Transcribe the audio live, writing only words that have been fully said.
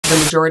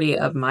The majority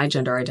of my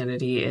gender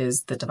identity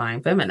is the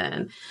divine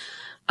feminine.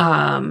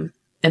 And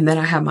then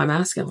I have my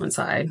masculine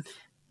side.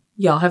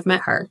 Y'all have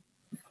met her.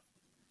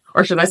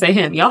 Or should I say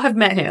him? Y'all have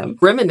met him.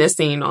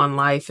 Reminiscing on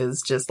life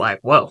is just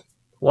like, whoa,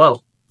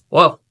 whoa,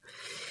 whoa.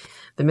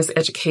 The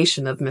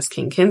miseducation of Miss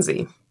King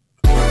Kinsey.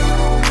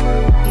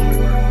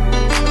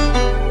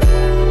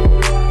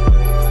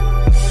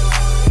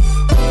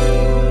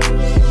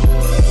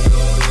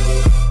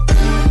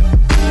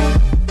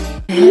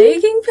 Hey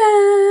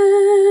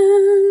KiNGPiNs!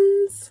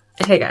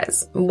 Hey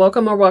guys,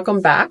 welcome or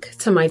welcome back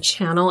to my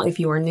channel. If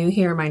you are new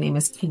here, my name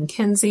is King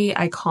Kinsey.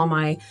 I call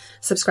my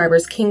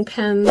subscribers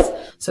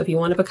KiNGPiNs. So if you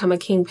want to become a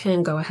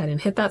KiNGPiN, go ahead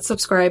and hit that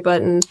subscribe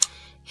button,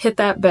 hit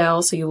that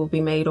bell so you will be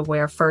made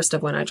aware first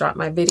of when I drop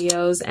my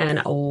videos.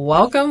 And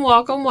welcome,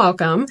 welcome,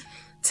 welcome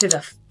to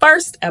the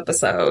first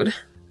episode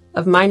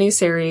of my new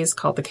series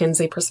called the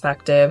Kinsey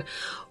Perspective,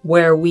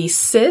 where we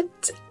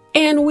sit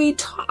and we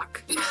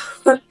talk.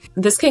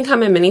 This can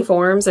come in many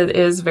forms. It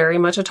is very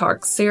much a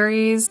talk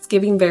series,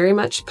 giving very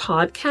much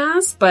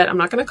podcast, but I'm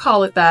not going to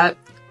call it that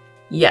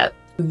yet.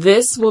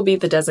 This will be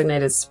the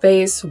designated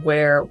space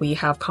where we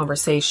have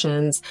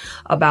conversations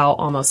about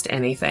almost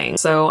anything.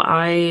 So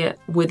I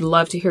would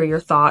love to hear your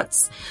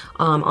thoughts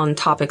on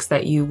topics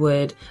that you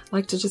would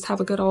like to just have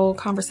a good old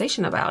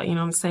conversation about. You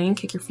know what I'm saying?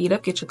 Kick your feet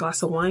up, get your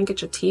glass of wine,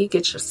 get your tea,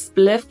 get your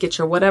spliff, get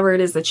your whatever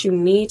it is that you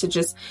need to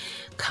just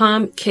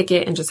come kick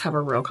it and just have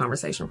a real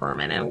conversation for a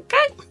minute. Okay.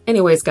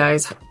 Anyways,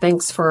 guys,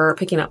 thanks for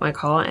picking up my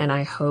call, and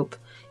I hope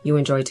you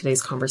enjoyed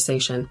today's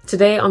conversation.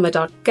 Today on the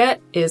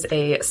docket is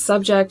a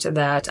subject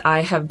that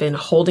I have been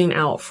holding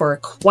out for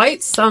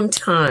quite some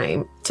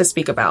time to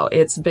speak about.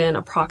 It's been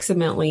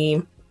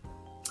approximately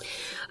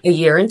a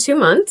year and 2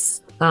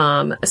 months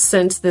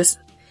since this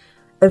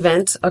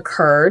event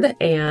occurred,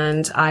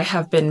 and I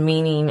have been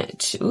meaning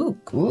to,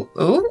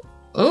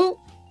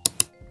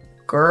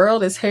 girl,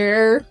 this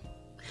hair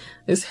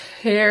is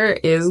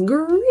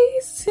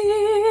greasy.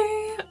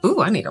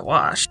 Ooh, I need a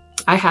wash.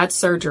 I had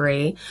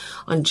surgery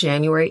on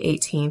January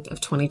 18th of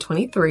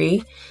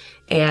 2023,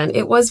 and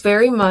it was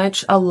very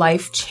much a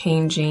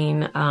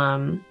life-changing,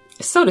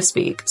 so to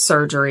speak,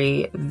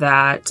 surgery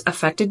that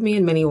affected me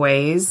in many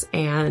ways.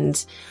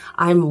 And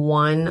I'm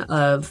one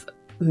of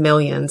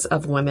millions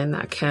of women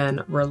that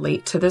can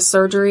relate to this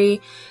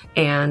surgery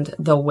and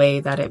the way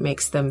that it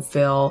makes them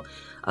feel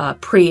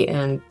pre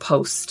and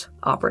post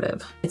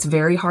operative. It's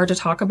very hard to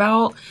talk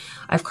about.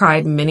 I've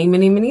cried many,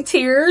 many, many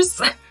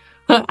tears.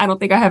 I don't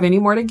think I have any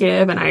more to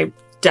give, and I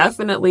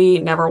definitely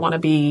never want to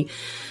be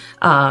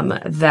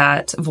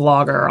that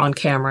vlogger on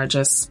camera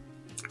just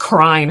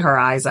crying her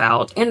eyes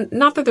out. And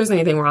not that there's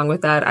anything wrong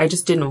with that. I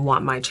just didn't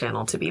want my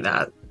channel to be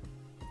that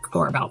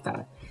or about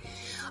that.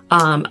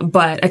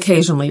 But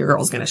occasionally your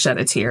girl's going to shed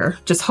a tear.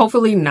 Just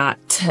hopefully not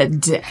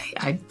today.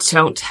 I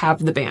don't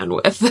have the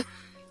bandwidth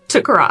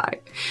to cry.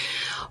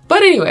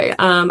 But anyway,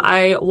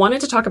 I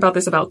wanted to talk about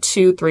this about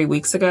 2-3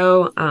 weeks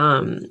ago,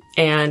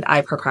 and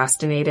I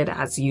procrastinated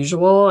as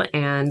usual,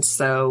 and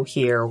so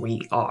here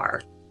we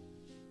are.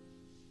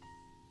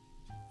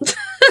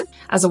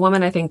 As a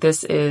woman, I think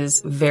this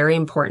is very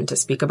important to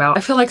speak about.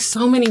 I feel like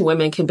so many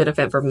women can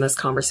benefit from this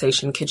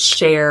conversation, could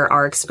share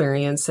our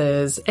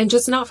experiences, and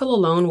just not feel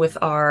alone with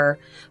our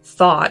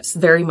thoughts,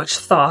 very much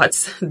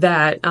thoughts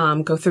that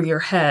go through your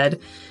head.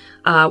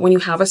 When you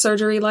have a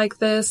surgery like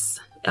this,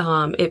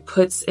 it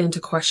puts into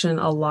question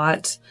a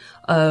lot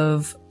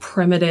of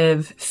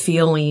primitive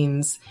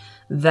feelings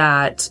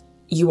that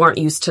you aren't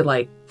used to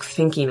like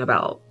thinking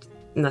about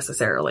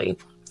necessarily.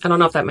 I don't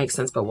know if that makes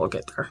sense, but we'll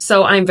get there.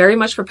 So I'm very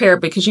much prepared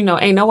because, you know,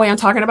 ain't no way I'm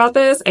talking about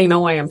this. Ain't no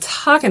way I'm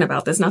talking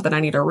about this. Not that I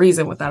need a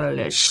reason without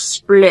a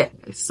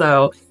split.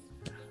 So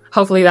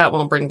hopefully that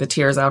won't bring the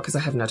tears out because I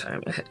have no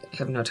time. I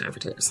have no time for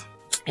tears.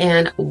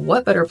 And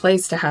what better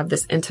place to have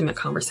this intimate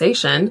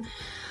conversation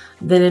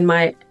than in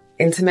my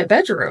intimate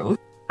bedroom?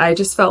 I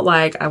just felt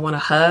like I want to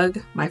hug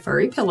my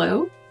furry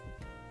pillow.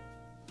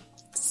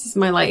 This is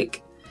my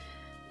like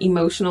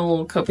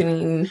emotional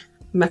coping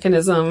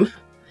mechanism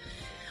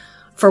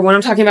for when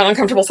I'm talking about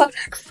uncomfortable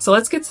subjects. So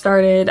let's get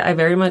started. I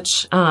very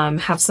much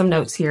have some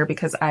notes here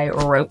because I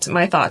wrote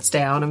my thoughts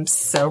down. I'm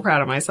so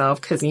proud of myself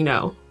because, you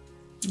know,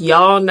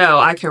 y'all know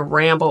I can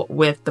ramble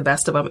with the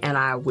best of them, and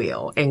I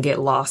will, and get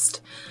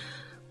lost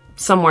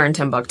somewhere in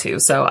Timbuktu.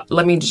 So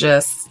let me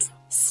just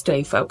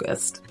stay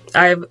focused.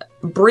 I've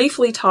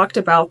briefly talked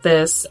about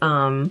this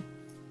in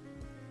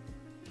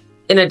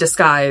a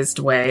disguised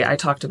way. I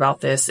talked about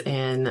this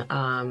in,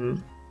 I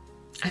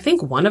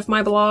think, one of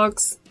my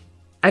vlogs.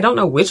 I don't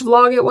know which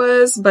vlog it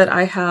was, but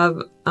I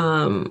have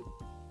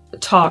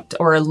talked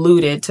or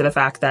alluded to the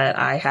fact that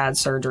I had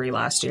surgery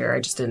last year. I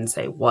just didn't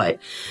say what.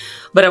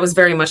 But I was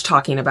very much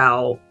talking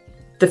about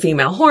the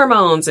female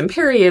hormones and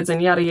periods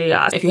and yada, yada,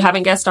 yada. If you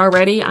haven't guessed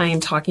already, I am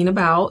talking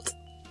about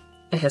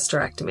a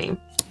hysterectomy.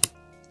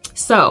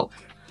 So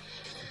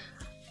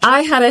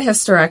I had a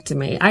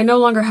hysterectomy. I no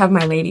longer have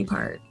my lady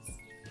part.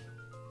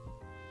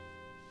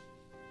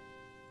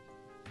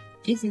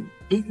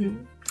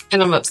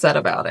 and I'm upset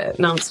about it.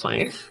 No, I'm just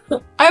playing.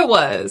 I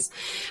was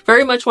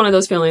very much one of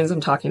those feelings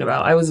I'm talking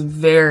about. I was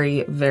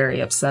very, very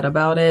upset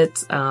about it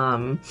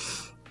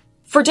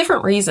for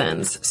different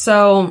reasons.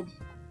 So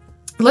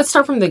let's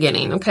start from the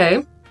beginning,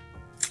 okay?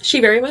 She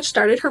very much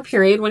started her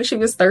period when she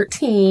was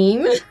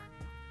 13.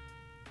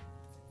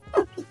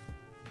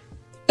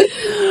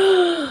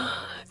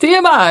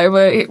 TMI,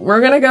 but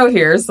we're gonna go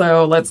here,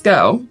 so let's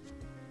go.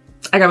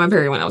 I got my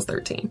period when I was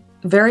 13.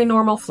 Very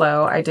normal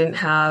flow. I didn't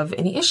have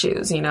any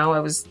issues, you know. I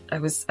was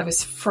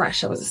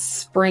fresh. I was a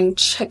spring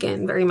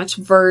chicken, very much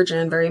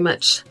virgin, very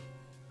much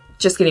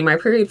just getting my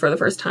period for the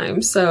first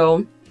time.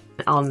 So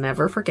I'll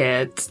never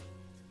forget.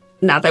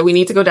 Not that we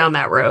need to go down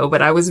that road,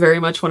 but I was very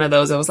much one of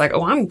those. I was like,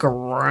 oh, I'm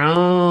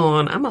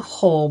grown. I'm a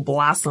whole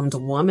blossomed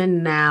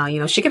woman now. You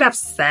know, she could have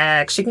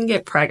sex. She can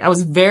get pregnant. I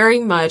was very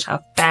much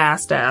a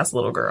fast ass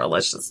little girl.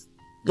 Let's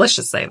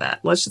just say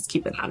that. Let's just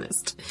keep it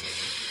honest.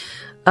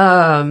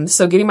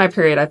 So getting my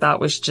period, I thought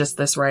was just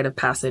this rite of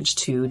passage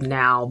to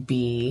now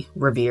be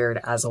revered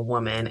as a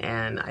woman.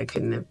 And I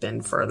couldn't have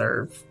been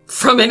further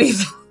from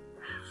anything.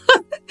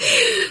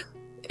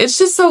 It's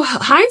just so,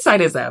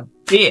 hindsight is a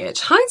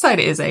bitch. Hindsight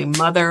is a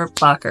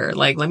motherfucker.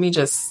 Like, let me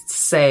just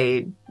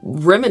say,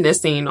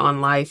 reminiscing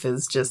on life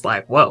is just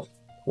like, whoa,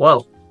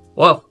 whoa,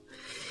 whoa.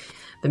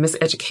 The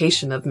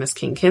miseducation of Miss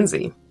King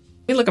Kinsey.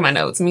 Let me look at my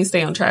notes. Let me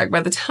stay on track.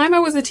 By the time I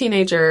was a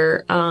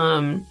teenager,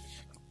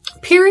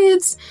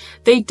 periods,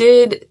 they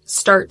did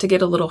start to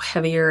get a little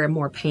heavier and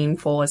more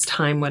painful as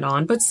time went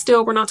on, but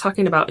still, we're not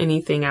talking about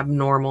anything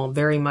abnormal,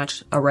 very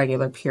much a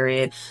regular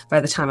period by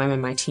the time I'm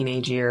in my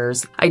teenage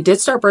years. I did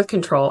start birth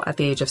control at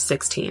the age of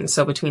 16.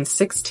 So between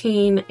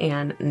 16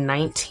 and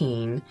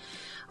 19,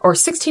 or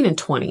 16 and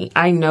 20,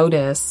 I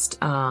noticed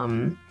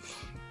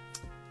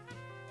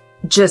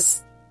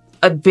just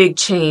a big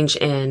change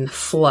in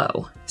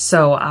flow.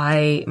 So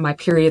my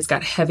periods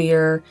got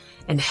heavier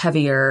and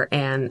heavier,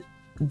 and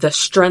the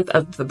strength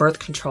of the birth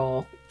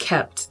control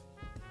kept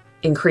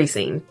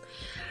increasing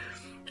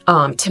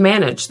to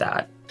manage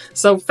that.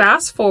 So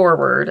fast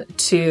forward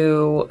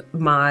to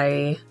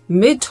my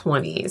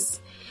mid-20s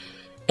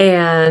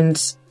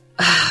and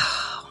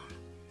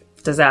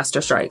disaster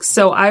strikes.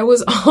 So I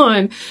was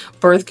on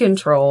birth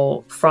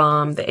control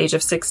from the age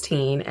of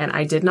 16, and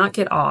I did not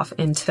get off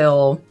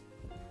until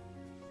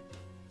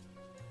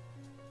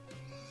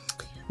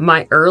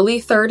my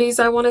early 30s,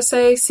 I want to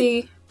say.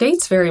 See,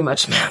 dates very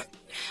much matter.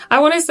 I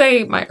want to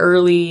say my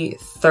early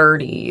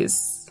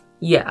 30s.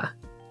 Yeah.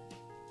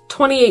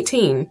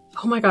 2018.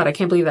 Oh my God, I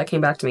can't believe that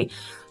came back to me.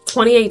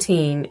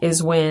 2018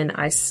 is when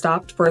I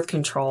stopped birth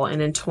control.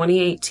 And in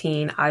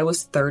 2018, I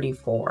was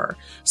 34.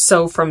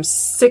 So from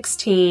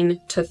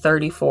 16 to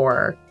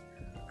 34,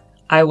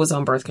 I was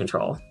on birth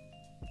control.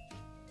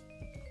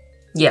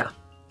 Yeah.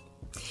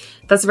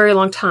 That's a very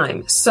long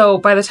time. So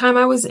by the time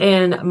I was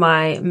in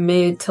my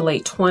mid to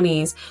late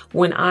 20s,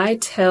 when I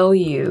tell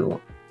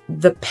you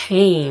the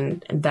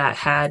pain that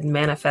had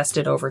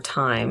manifested over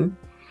time,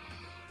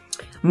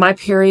 my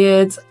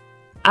periods,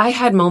 I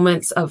had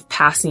moments of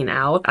passing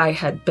out. I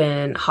had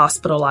been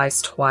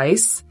hospitalized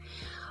twice.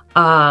 2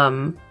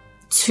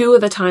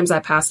 of the times I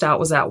passed out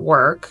was at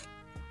work,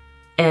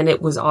 and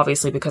it was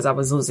obviously because I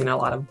was losing a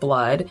lot of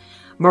blood.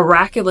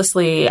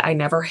 Miraculously, I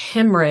never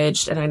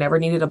hemorrhaged and I never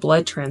needed a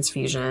blood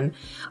transfusion.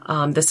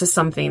 This is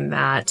something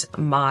that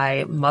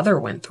my mother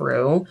went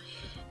through.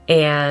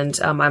 And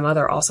my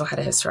mother also had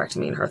a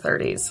hysterectomy in her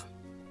 30s.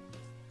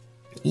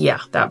 Yeah,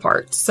 that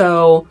part.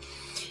 So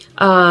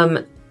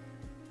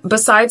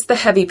besides the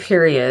heavy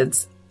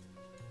periods,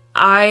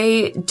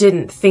 I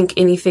didn't think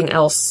anything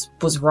else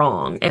was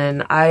wrong.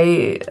 And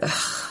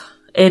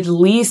at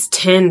least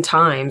 10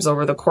 times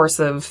over the course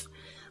of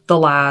the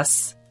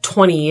last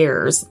 20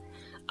 years,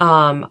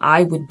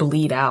 I would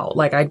bleed out.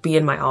 Like, I'd be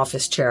in my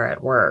office chair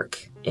at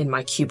work, in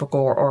my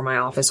cubicle or my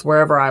office,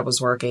 wherever I was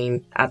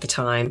working at the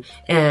time,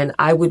 and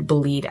I would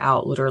bleed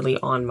out literally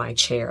on my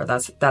chair.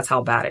 That's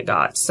how bad it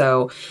got.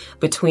 So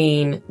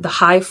between the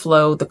high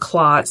flow, the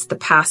clots, the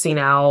passing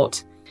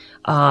out,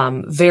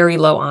 very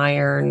low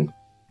iron,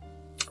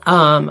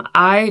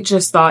 I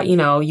just thought, you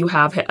know, you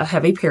have a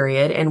heavy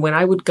period. And when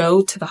I would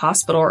go to the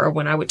hospital or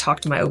when I would talk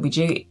to my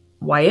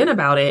OBGYN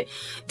about it,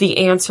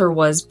 the answer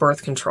was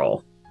birth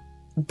control.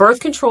 Birth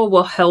control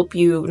will help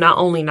you not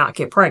only not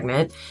get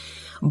pregnant,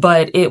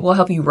 but it will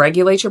help you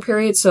regulate your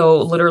period.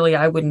 So literally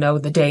I would know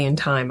the day and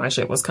time my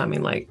shit was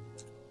coming. Like,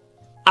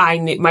 I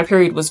knew my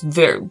period was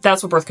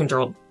that's what birth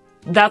control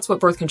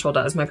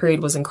does. My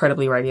period was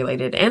incredibly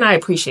regulated, and I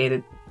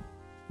appreciated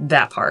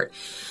that part.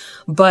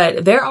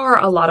 But there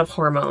are a lot of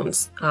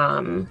hormones,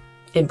 in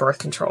birth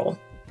control.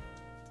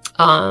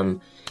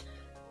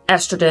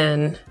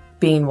 Estrogen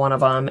being one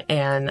of them.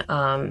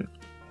 And,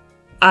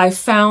 I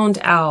found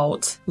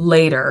out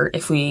later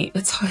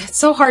it's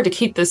so hard to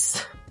keep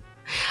this.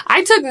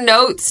 I took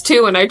notes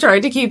too, and I tried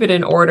to keep it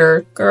in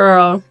order.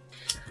 Girl,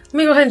 let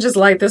me go ahead and just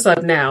light this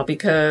up now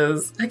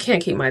because I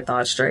can't keep my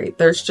thoughts straight.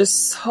 There's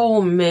just so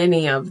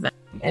many of them.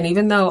 And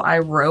even though I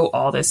wrote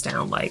all this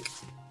down, like,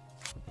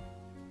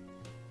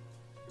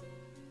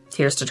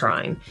 here's to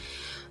trying.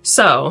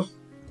 So,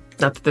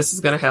 not that this is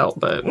going to help,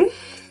 but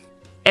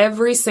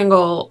every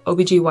single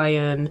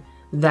OBGYN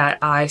that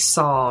I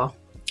saw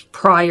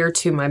prior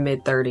to my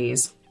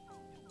mid-30s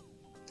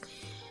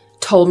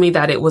told me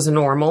that it was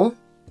normal,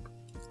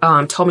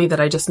 told me that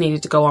I just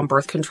needed to go on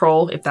birth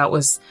control if that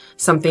was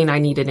something I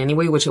needed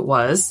anyway, which it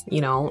was.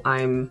 You know,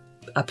 I'm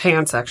a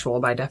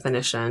pansexual by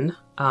definition.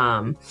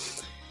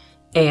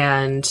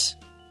 And,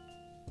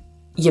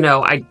 you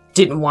know, I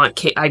didn't want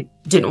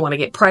to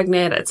get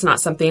pregnant. It's not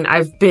something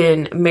I've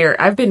been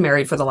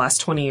married for the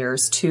last 20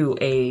 years to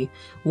a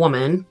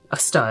woman, a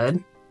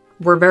stud.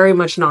 We're very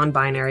much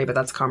non-binary, but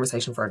that's a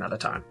conversation for another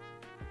time.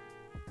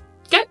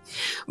 Okay.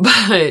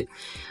 But,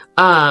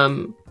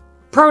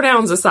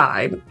 pronouns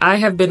aside, I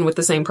have been with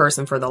the same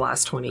person for the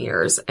last 20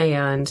 years.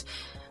 And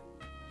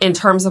in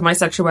terms of my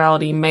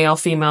sexuality, male,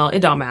 female, it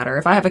don't matter.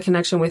 If I have a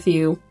connection with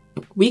you,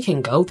 we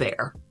can go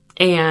there.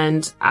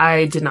 And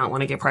I did not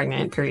want to get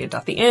pregnant, period,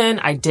 at the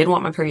end. I did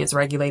want my periods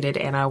regulated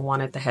and I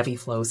wanted the heavy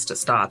flows to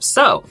stop.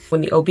 So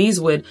when the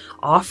OBs would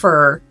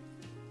offer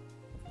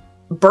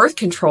birth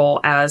control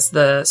as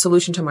the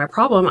solution to my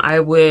problem, I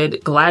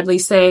would gladly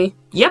say,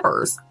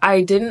 yepers.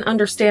 I didn't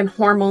understand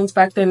hormones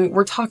back then.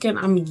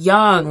 I'm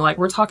young, like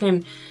we're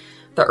talking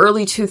the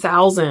early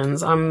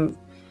 2000s. I'm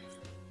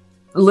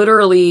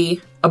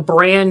literally a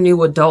brand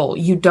new adult.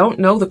 You don't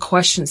know the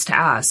questions to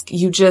ask.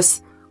 You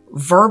just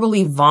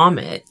verbally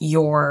vomit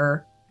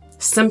your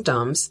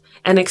symptoms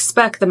and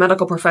expect the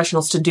medical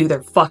professionals to do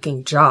their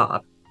fucking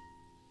job.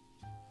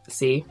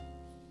 See?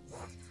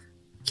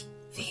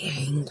 The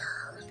anger.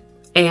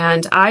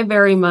 And I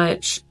very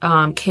much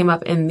came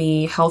up in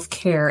the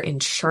healthcare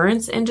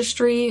insurance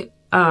industry.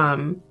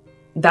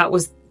 That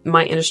was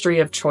my industry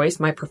of choice,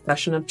 my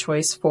profession of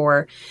choice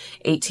for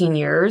 18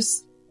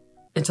 years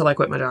until I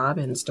quit my job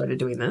and started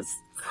doing this.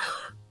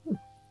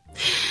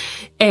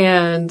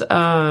 And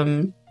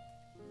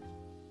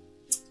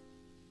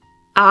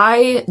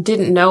I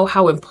didn't know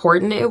how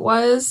important it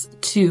was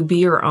to be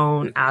your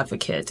own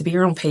advocate, to be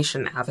your own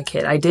patient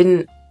advocate. I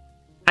didn't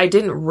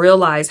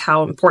realize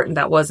how important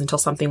that was until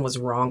something was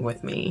wrong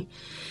with me.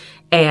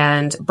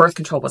 And birth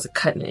control wasn't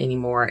cutting it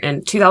anymore.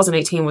 And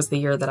 2018 was the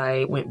year that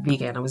I went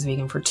vegan. I was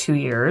vegan for 2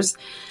 years.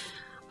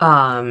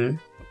 And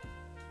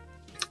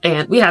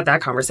we had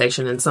that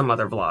conversation in some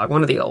other vlog,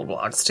 one of the old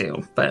vlogs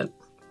too. But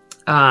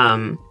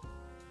no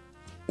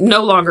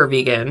longer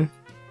vegan,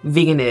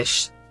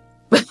 veganish.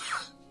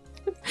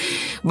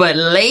 But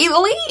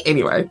lately,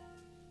 anyway,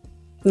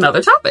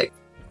 another topic.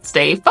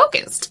 Stay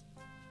focused.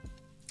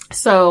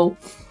 So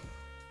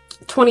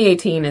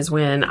 2018 is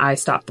when I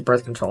stopped the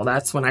birth control.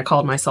 That's when I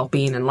called myself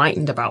being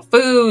enlightened about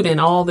food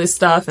and all this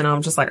stuff. And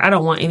I'm just like, I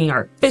don't want anything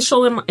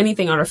artificial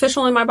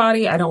in my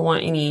body. I don't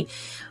want any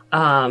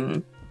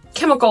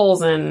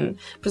chemicals and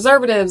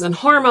preservatives and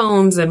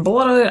hormones and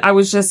blah.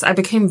 I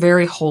became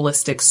very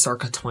holistic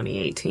circa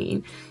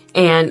 2018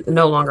 and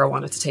no longer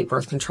wanted to take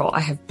birth control.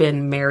 I have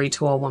been married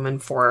to a woman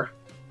for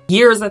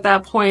years at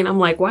that point. I'm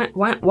like, why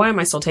am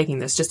I still taking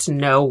this? Just to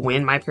know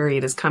when my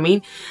period is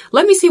coming.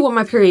 Let me see what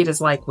my period is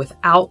like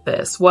without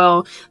this.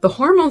 Well, the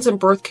hormones in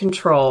birth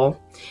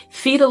control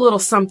feed a little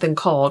something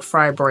called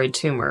fibroid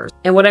tumors.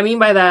 And what I mean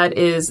by that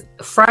is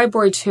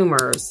fibroid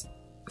tumors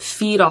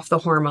feed off the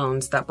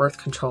hormones that birth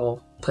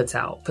control puts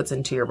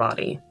into your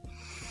body.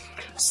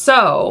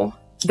 So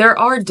there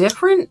are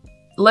different,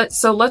 let's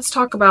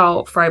talk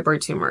about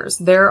fibroid tumors.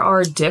 There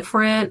are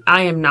different,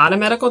 I am not a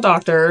medical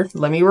doctor.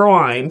 Let me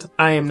rewind.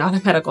 I am not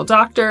a medical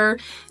doctor.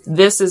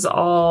 This is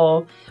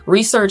all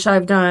research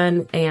I've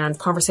done and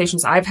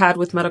conversations I've had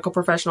with medical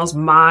professionals,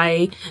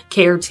 my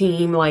care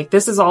team. Like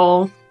this is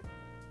all,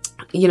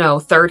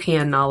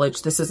 third-hand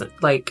knowledge. This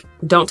isn't like,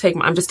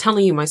 I'm just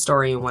telling you my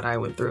story and what I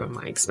went through in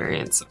my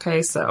experience.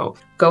 Okay. So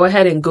go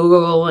ahead and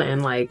Google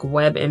and like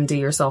WebMD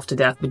yourself to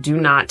death, but do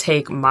not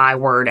take my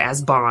word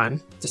as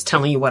bond. Just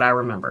telling you what I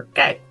remember.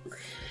 Okay.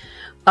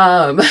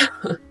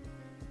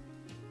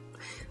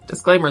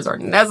 Disclaimers are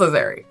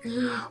necessary.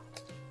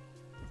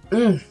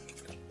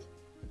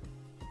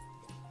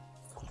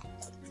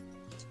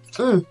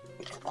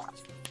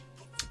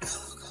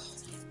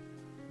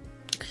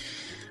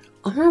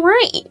 All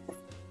right.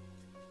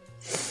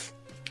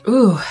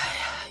 Ooh,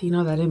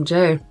 that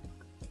MJ.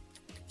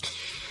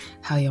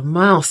 How your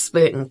mouth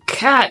spitting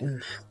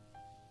cotton.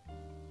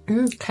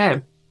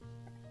 Okay.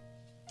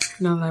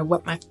 Now that I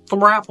wet my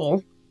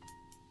thrapple.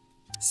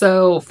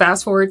 So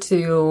fast forward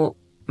to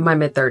my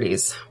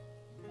mid-30s.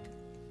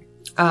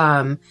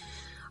 I'm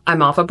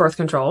off of birth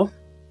control,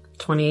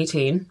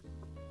 2018.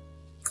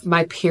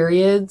 My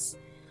periods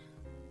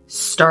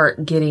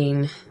start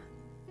getting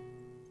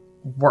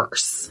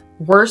worse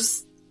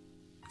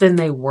than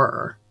they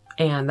were.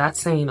 And that's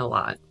saying a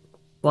lot,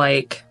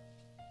 like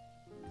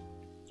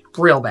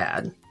real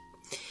bad.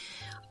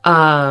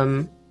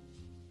 To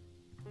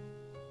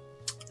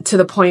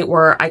the point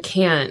where I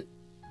can't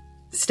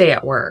stay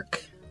at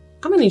work.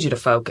 I'm gonna need you to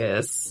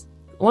focus.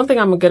 One thing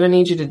I'm gonna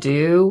need you to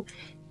do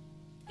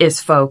is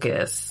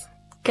focus.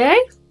 Okay?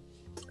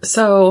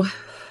 So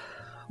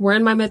we're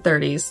in my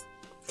mid-30s.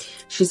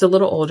 She's a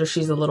little older.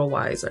 She's a little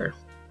wiser.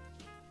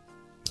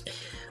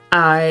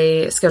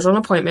 I scheduled an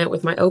appointment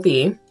with my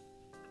OB,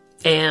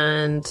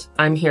 and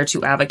I'm here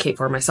to advocate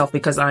for myself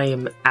because I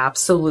am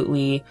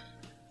absolutely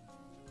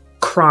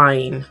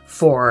crying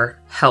for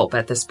help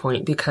at this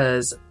point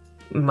because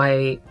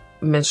my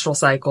menstrual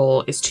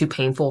cycle is too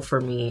painful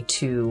for me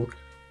to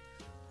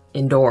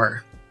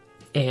endure,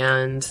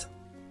 and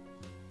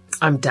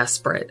I'm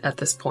desperate at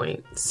this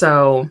point.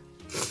 So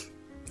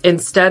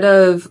instead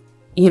of,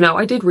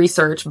 I did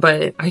research,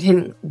 but I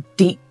didn't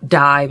deep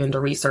dive into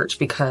research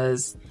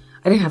because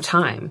I didn't have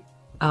time.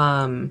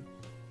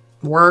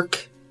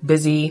 Work,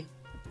 busy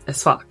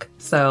as fuck.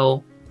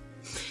 So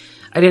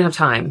I didn't have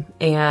time.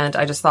 And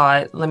I just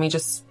thought, let me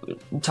just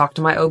talk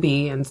to my OB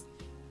and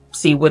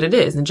see what it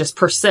is and just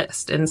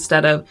persist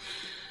instead of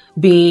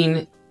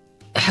being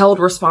held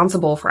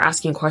responsible for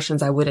asking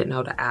questions I wouldn't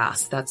know to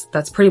ask.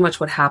 That's pretty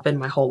much what happened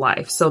my whole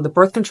life. So the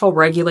birth control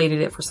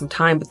regulated it for some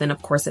time, but then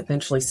of course it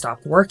eventually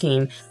stopped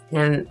working,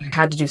 and I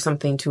had to do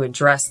something to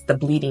address the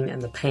bleeding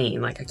and the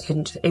pain. Like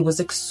it was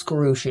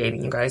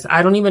excruciating, you guys.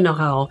 I don't even know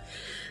how,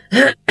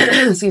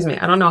 excuse me,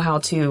 I don't know how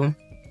to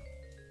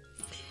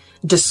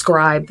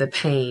describe the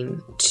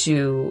pain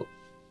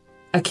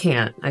I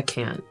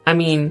can't. I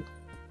mean,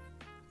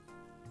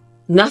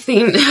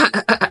 nothing,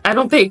 I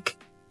don't think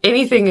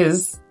anything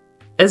is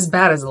as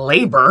bad as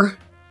labor,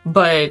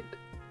 but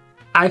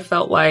I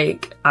felt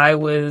like I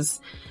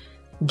was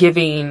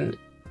giving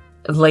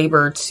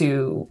labor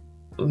to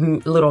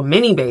little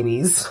mini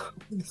babies.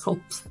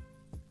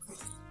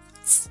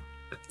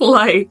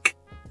 Like,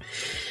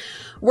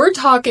 we're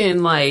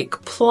talking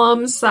like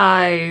plum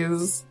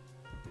size.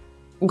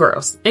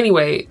 Gross.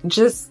 Anyway,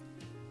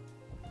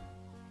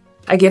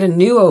 I get a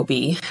new OB.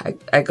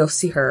 I go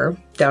see her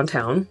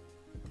downtown,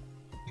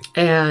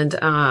 and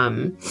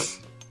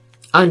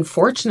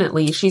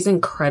unfortunately, she's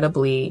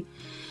incredibly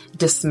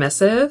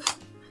dismissive.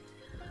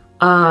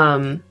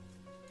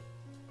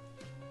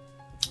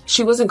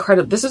 She was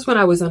incredible. This is when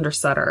I was under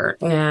Sutter,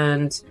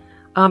 and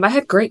I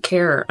had great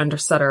care under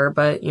Sutter,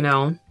 but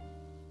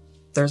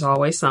there's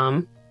always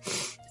some.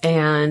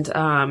 And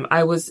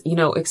I was,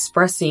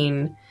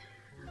 expressing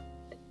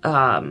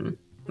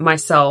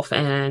myself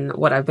and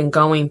what I've been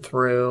going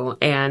through,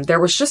 and there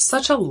was just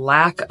such a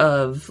lack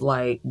of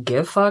like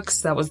give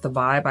fucks. That was the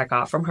vibe I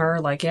got from her.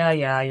 Like,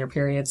 yeah, your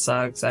period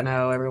sucks. I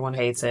know everyone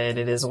hates it.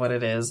 It is what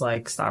it is.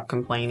 Like, stop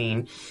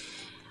complaining.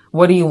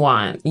 What do you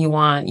want?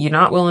 You're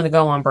not willing to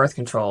go on birth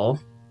control.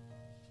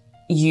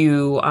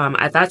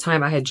 At that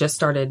time I had just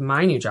started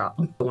my new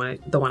job,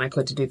 the one I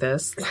quit to do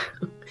this.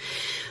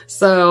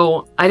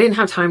 So I didn't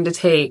have time to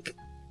take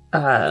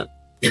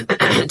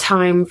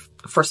time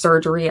for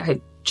surgery. I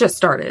had just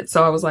started.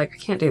 So I was like, I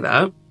can't do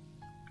that.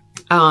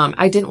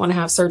 I didn't want to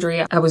have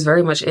surgery. I was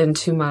very much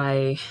into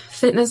my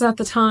fitness at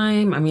the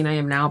time. I mean, I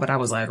am now, but I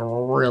was like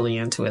really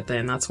into it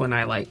then. That's when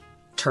I like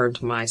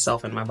turned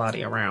myself and my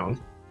body around.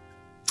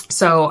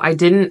 So I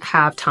didn't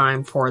have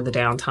time for the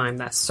downtime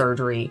that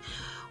surgery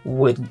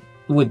would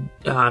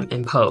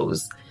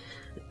impose.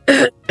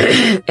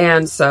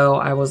 And so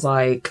I was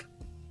like,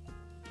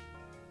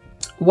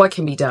 what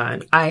can be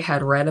done? I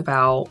had read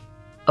about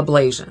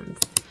ablations.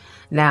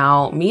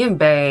 Now, me and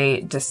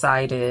Bae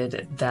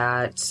decided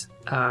that,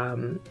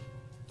 and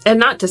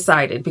not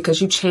decided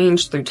because you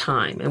change through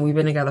time, and we've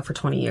been together for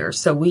 20 years.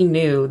 So we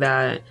knew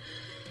that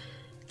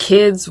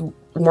kids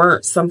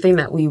weren't something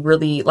that we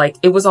really, like,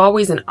 it was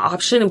always an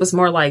option. It was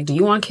more like, do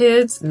you want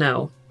kids?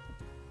 No.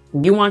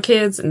 You want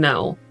kids?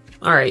 No.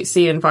 All right,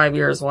 see you in 5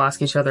 years. We'll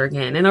ask each other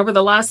again. And over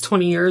the last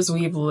 20 years,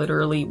 we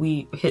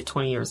hit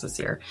 20 years this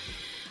year.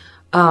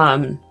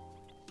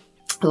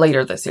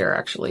 Later this year,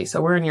 actually.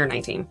 So we're in year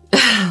 19.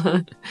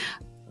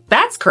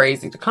 That's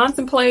crazy to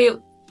contemplate.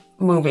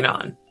 Moving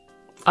on.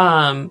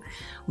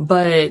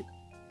 But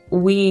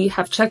we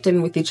have checked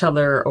in with each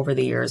other over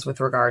the years with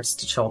regards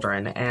to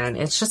children, and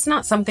it's just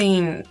not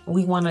something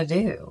we want to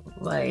do.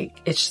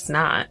 Like, it's just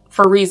not,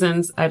 for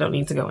reasons I don't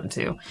need to go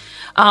into.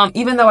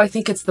 Even though I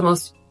think it's the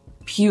most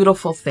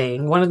beautiful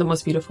thing, one of the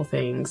most beautiful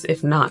things,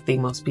 if not the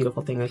most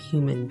beautiful thing a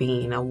human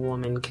being, a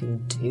woman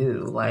can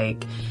do.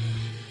 Like,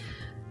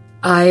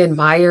 I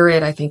admire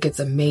it. I think it's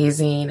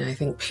amazing. I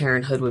think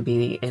parenthood would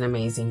be an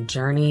amazing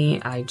journey.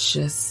 I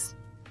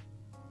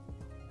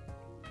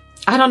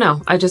don't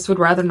know. I just would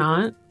rather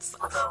not.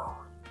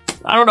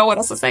 I don't know what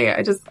else to say.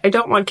 I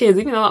don't want kids,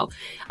 even though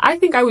I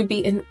think I would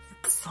be an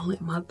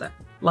excellent mother.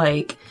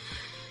 Like,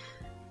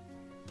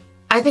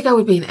 I think I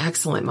would be an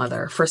excellent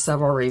mother for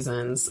several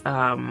reasons.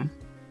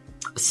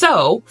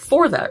 So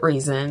for that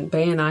reason, Bae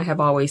and I have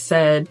always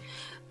said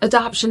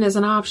adoption is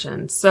an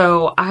option.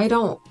 So I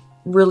don't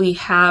really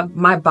have,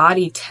 my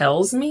body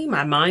tells me,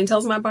 my mind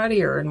tells my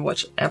body, or in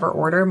whichever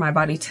order, my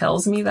body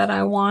tells me that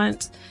I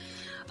want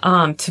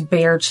to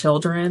bear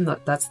children.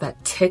 That's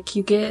that tick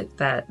you get,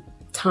 that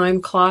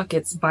time clock.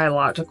 It's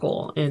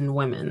biological in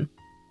women.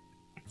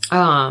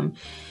 And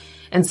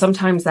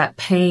sometimes that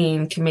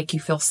pain can make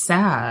you feel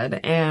sad,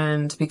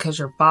 and because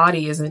your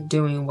body isn't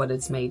doing what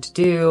it's made to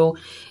do,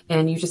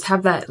 and you just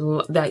have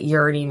that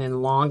yearning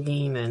and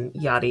longing and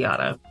yada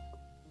yada.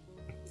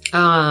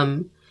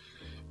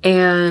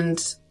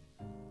 And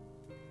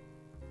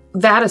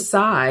that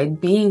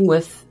aside, being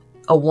with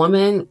a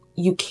woman,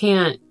 you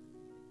can't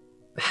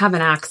have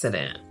an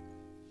accident.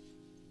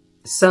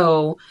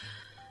 So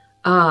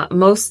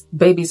most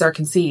babies are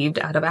conceived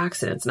out of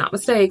accidents, not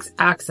mistakes,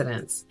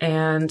 accidents.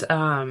 And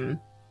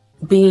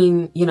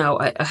being, you know,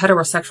 a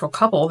heterosexual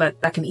couple,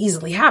 that can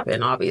easily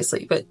happen,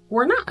 obviously, but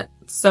we're not.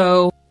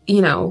 So,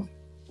 you know,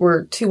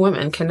 we're two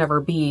women, can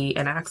never be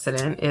an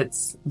accident.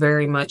 It's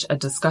very much a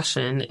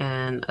discussion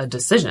and a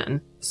decision.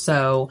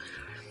 So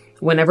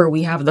whenever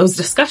we have those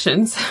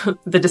discussions,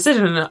 the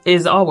decision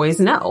is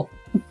always no.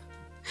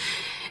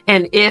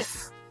 And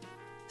if,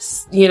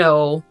 you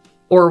know,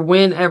 or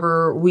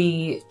whenever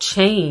we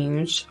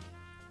change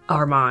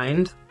our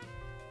mind,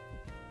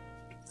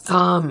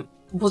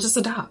 we'll just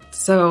adopt.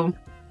 So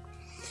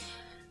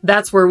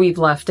that's where we've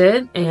left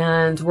it,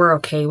 and we're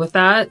okay with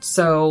that.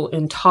 So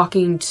in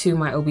talking to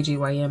my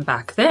OBGYN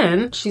back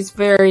then, she's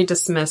very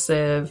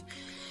dismissive,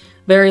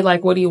 very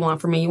like, what do you want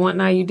from me? You want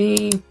an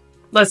IUD?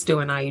 Let's do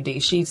an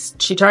IUD.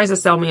 She tries to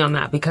sell me on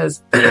that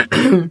because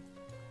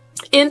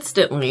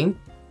instantly,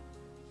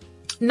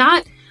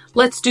 not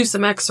let's do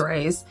some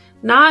x-rays,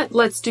 not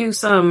let's do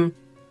some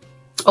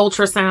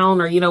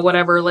ultrasound or, you know,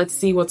 whatever, let's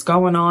see what's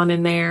going on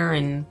in there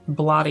and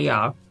blah,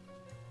 blah.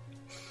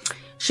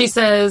 She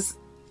says,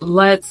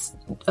 let's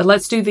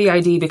do the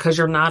ID because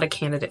you're not a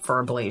candidate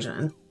for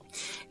ablation,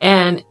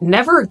 and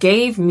never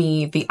gave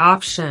me the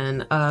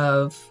option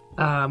of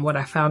what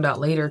I found out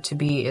later to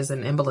be is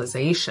an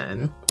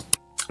embolization,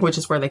 which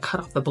is where they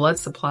cut off the blood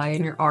supply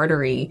in your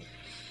artery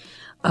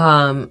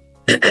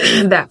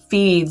that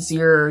feeds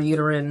your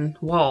uterine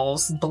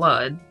walls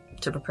blood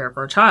to prepare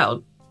for a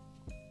child.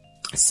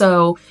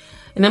 So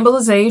an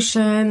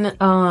embolization,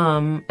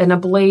 an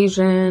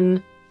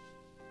ablation,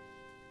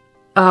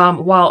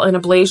 while an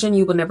ablation,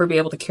 you will never be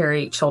able to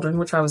carry children,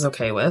 which I was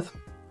okay with.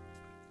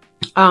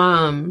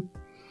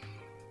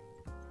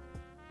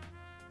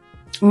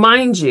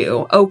 Mind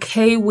you,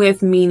 okay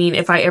with meaning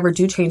if I ever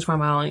do change my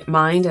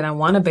mind and I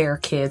want to bear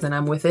kids and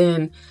I'm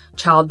within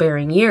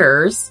childbearing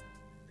years,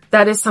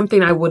 that is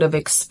something I would have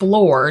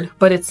explored,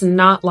 but it's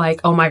not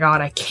like, oh my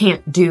God, I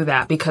can't do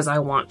that because I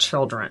want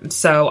children.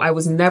 So I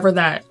was never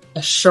that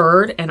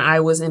assured, and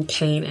I was in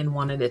pain and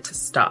wanted it to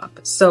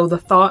stop. So the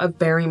thought of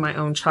bearing my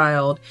own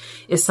child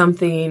is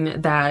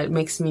something that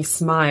makes me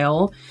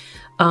smile,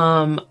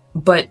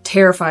 but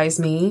terrifies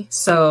me.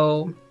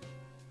 So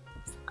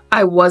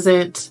I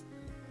wasn't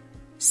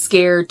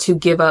scared to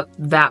give up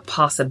that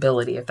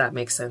possibility, if that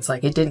makes sense.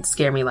 Like, it didn't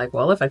scare me like,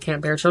 well, if I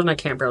can't bear children, I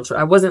can't bear children.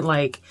 I wasn't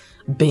like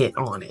bent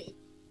on it.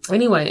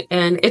 Anyway,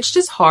 and it's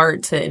just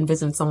hard to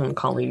envision someone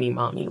calling me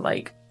mommy,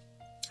 like,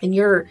 and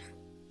you're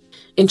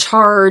in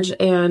charge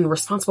and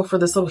responsible for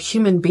this little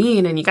human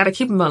being and you got to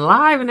keep him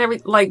alive and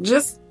everything. Like,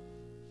 just,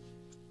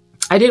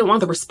 I didn't want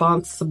the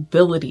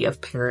responsibility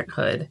of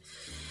parenthood.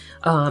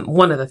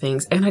 One of the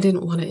things, and I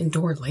didn't want to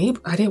endure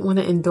labor. I didn't want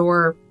to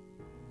endure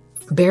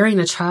bearing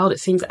a child. It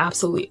seems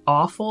absolutely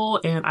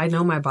awful. And I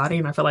know my body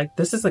and I feel like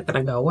this isn't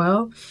going to go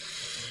well.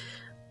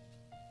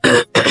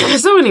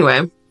 So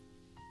anyway,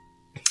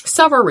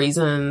 several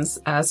reasons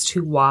as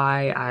to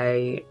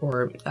why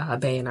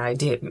Bae and I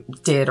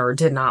did or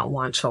did not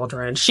want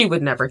children. She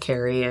would never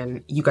carry,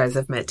 and you guys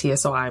have met Tia,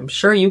 so I'm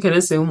sure you can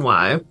assume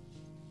why.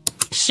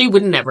 She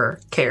would never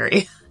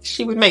carry.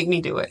 She would make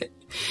me do it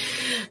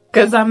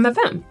because I'm the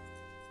femme.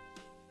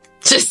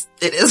 Just,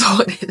 it is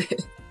what it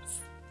is.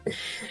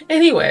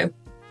 Anyway,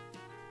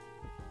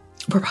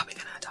 we're probably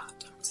gonna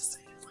adopt. I'm just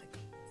saying, like,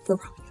 we're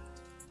probably gonna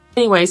adopt.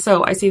 Anyway,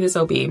 so I see this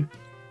OB.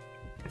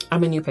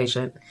 I'm a new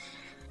patient.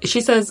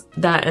 She says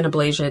that an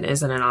ablation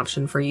isn't an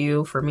option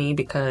for me,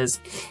 because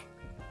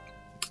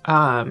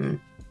my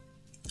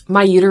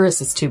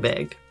uterus is too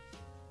big.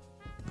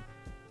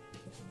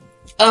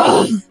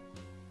 Ugh.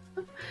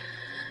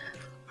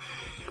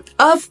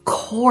 Of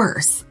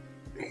course.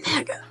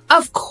 Nigga.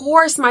 Of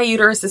course my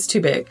uterus is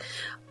too big.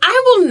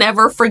 I will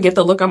never forget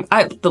the look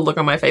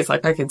on my face,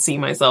 like I could see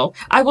myself.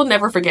 I will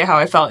never forget how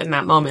I felt in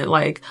that moment.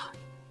 Like,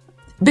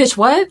 bitch,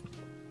 what?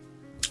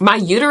 My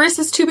uterus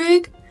is too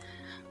big?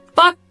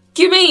 Fuck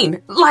you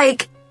mean?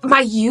 Like,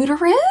 my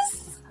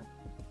uterus?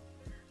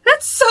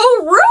 That's so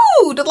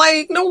rude.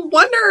 Like, no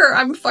wonder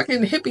I'm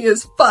fucking hippie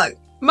as fuck.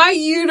 My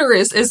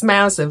uterus is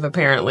massive,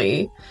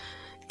 apparently.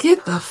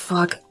 Get the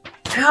fuck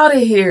out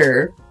of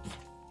here.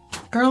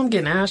 Girl, I'm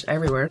getting ash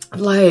everywhere.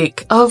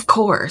 Like, of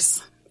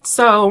course.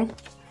 So,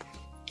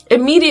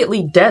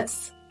 immediately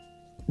debts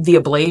the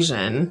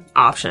ablation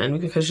option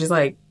because she's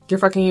like, your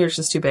fucking uterus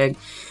is too big.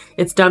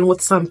 It's done with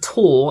some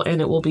tool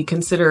and it will be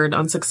considered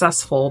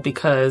unsuccessful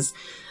because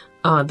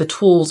the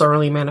tools are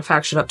only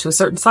manufactured up to a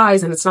certain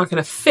size and it's not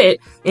going to fit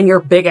in your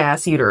big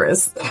ass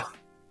uterus.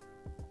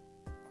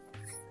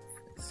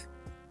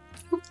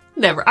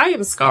 Never. I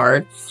am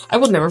scarred. I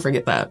will never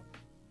forget that.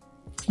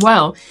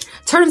 Well,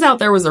 turns out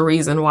there was a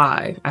reason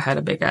why I had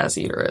a big ass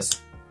uterus.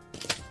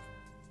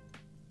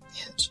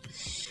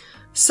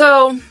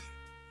 So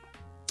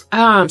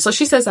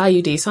she says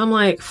IUD. So I'm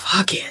like,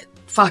 fuck it.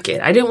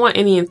 I didn't want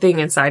anything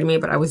inside of me,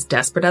 but I was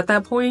desperate at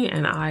that point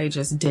and I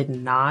just did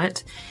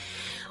not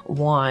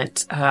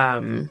want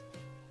to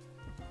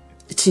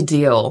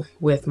deal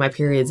with my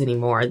periods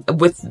anymore.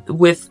 With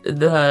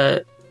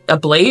the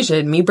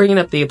ablation, me bringing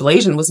up the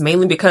ablation was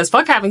mainly because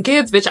fuck having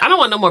kids, bitch. I don't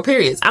want no more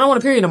periods. I don't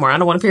want a period no more. I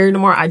don't want a period no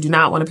more. I do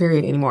not want a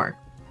period anymore.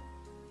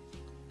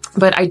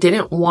 But I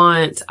didn't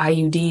want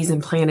IUDs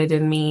implanted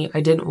in me.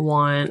 I didn't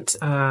want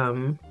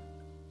any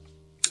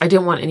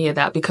of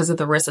that because of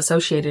the risk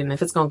associated. And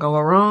if it's going to go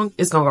wrong,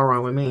 it's going to go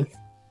wrong with me.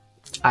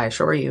 I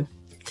assure you.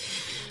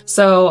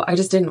 So I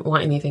just didn't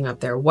want anything up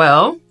there.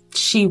 Well,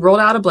 she rolled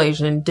out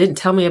ablation, didn't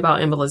tell me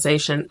about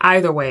embolization.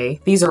 Either way,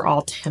 these are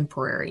all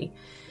temporary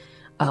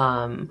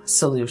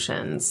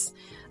solutions.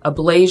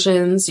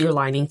 Ablations, your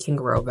lining can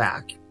grow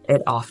back.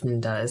 It often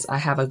does. I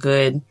have a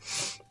good...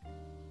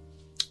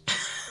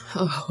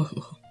 Oh,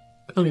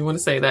 I don't even want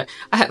to say that.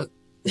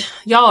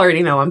 Y'all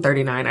already know I'm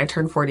 39. I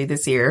turned 40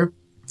 this year.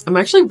 I'm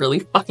actually really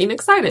fucking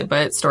excited,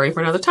 but story for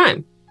another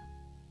time.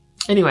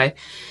 Anyway,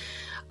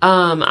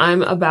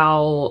 I'm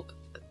about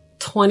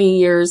 10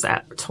 years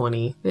out,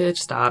 10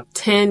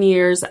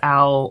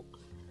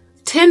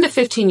 to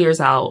 15 years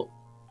out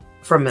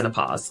from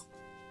menopause.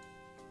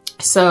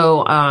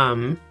 So,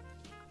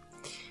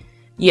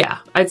 yeah,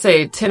 I'd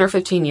say 10 or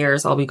 15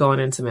 years, I'll be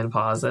going into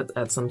menopause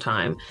at some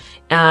time.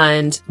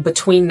 And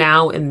between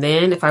now and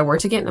then, if I were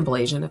to get an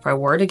ablation, if I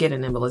were to get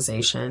an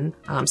embolization,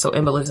 so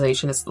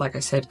embolization is, like I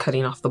said,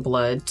 cutting off the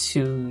blood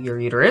to your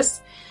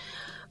uterus.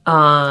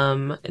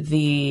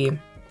 The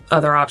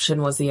other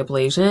option was the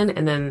ablation.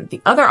 And then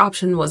the other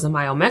option was a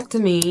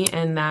myomectomy.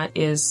 And that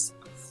is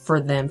for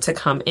them to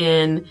come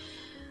in.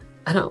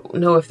 I don't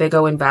know if they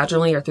go in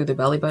vaginally or through the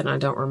belly button. I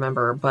don't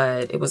remember,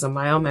 but it was a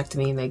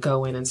myomectomy and they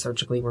go in and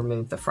surgically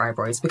remove the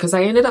fibroids because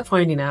I ended up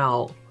finding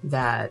out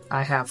that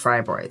I have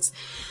fibroids.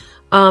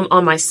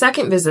 On my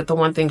second visit, the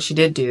one thing she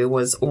did do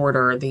was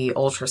order the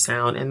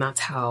ultrasound, and that's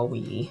how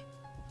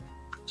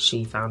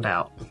she found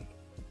out.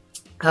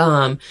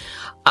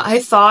 I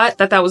thought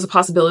that was a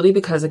possibility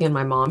because, again,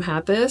 my mom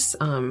had this,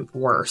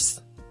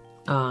 worse.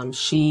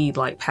 She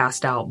like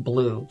passed out,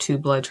 blue, 2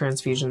 blood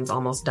transfusions,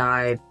 almost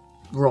died.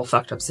 Real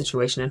fucked up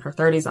situation in her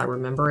 30s. I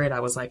remember it. I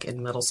was like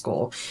in middle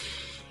school.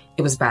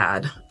 It was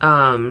bad.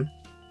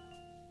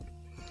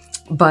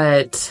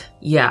 But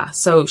yeah,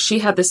 so she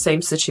had the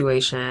same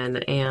situation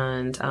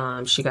and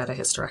she got a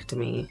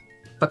hysterectomy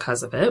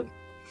because of it.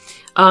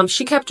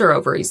 She kept her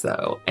ovaries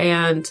though.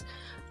 And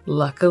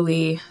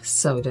luckily,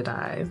 so did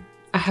I.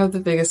 I have the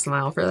biggest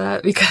smile for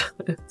that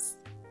because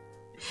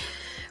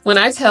when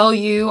I tell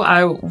you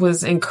I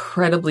was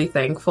incredibly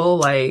thankful,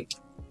 like,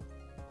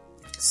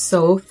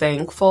 so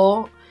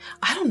thankful.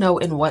 I don't know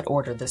in what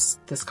order this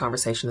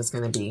conversation is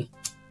going to be.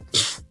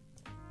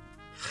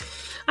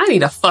 I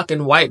need a fucking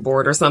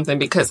whiteboard or something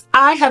because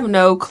I have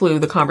no clue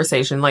the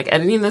conversation. Like,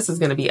 editing this is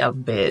going to be a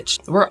bitch.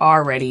 We're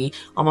already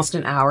almost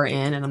an hour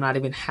in and I'm not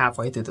even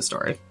halfway through the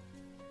story.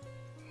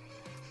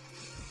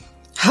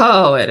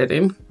 Oh,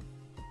 editing.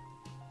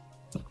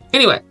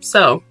 Anyway,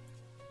 so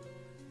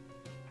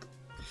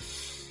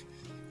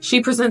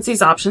she presents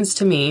these options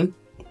to me.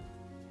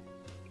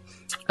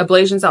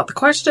 Ablation's out the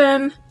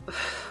question.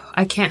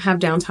 I can't have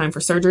downtime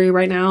for surgery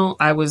right now.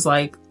 I was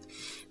like,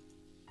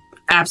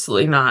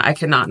 absolutely not. I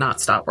cannot not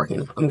stop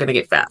working. I'm going to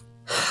get fat.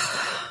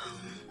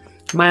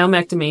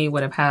 Myomectomy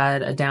would have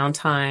had a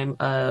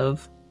downtime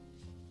of,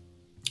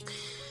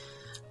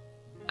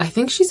 I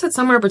think she said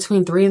somewhere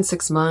between 3 and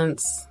 6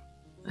 months.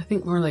 I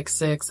think more like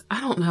 6.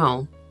 I don't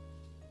know.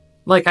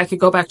 Like I could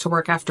go back to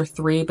work after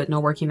 3, but no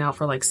working out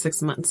for like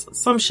 6 months.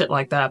 Some shit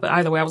like that. But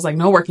either way, I was like,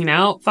 no working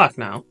out? Fuck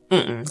no.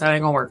 That ain't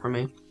gonna work for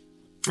me.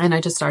 And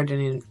I just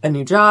started a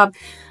new job.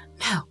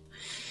 No.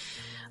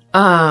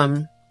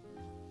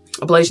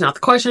 Ablation out the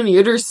question.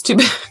 Uterus too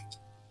big.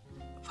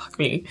 Fuck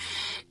me.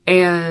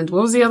 And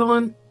what was the other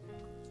one?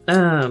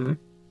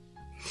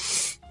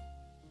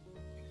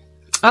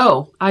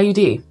 Oh,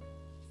 IUD.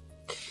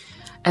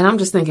 And I'm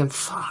just thinking,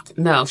 fuck,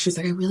 no. She's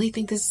like, I really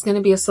think this is going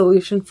to be a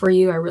solution for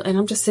you. And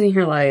I'm just sitting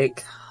here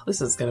like,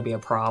 this is going to be a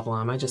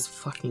problem. I just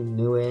fucking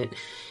knew it.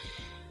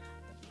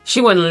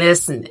 She wasn't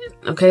listening.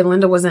 Okay,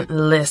 Linda wasn't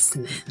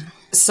listening.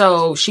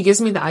 So she gives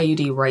me the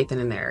IUD right then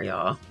and there,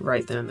 y'all.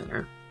 Right then and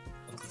there.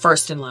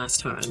 First and last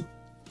time.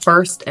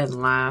 First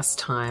and last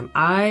time.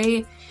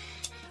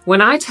 When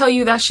I tell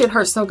you that shit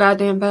hurt so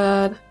goddamn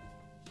bad,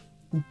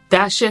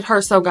 that shit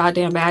hurt so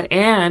goddamn bad,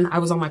 and I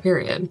was on my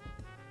period.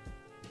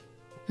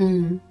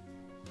 And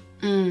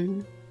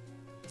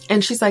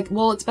she's like,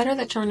 well, it's better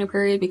that you're on your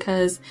period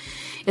because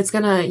it's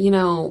gonna,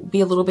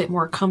 be a little bit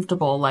more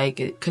comfortable, like,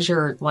 because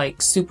you're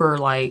like super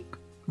like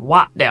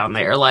wet down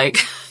there, like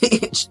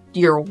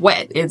you're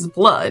wet, it's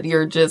blood,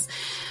 you're just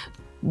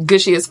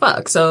gushy as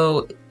fuck,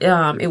 so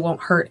it won't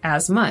hurt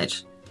as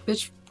much.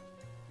 Bitch,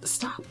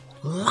 stop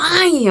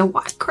lying.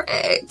 Why,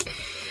 Craig?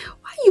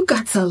 Why you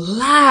got to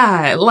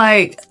lie?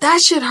 Like, that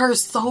shit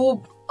hurts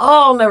so.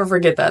 Oh, I'll never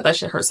forget that. That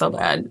shit hurts so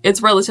bad.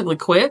 It's relatively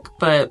quick,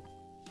 but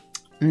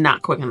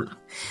not quick enough.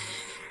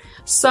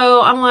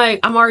 So I'm like,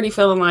 I'm already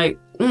feeling like,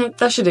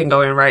 that shit didn't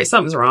go in right.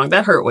 Something's wrong.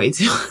 That hurt way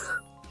too.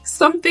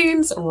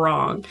 Something's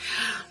wrong.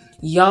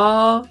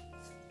 Y'all,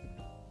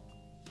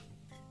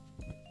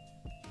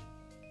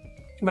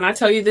 When I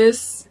tell you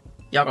this,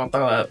 y'all gonna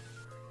throw up.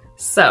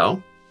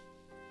 So,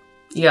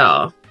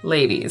 y'all,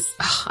 ladies,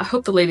 I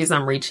hope the ladies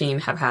I'm reaching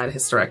have had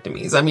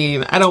hysterectomies. I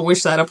mean, I don't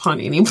wish that upon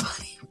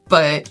anybody,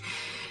 but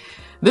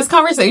this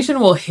conversation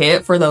will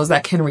hit for those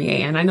that can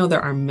relate. And I know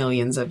there are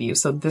millions of you.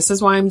 So this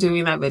is why I'm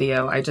doing that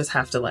video. I just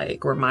have to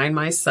like remind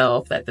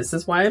myself that this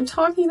is why I'm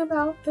talking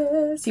about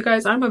this. You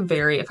guys,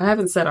 if I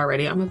haven't said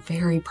already, I'm a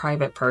very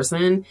private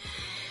person.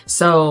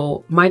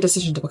 So my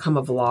decision to become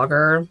a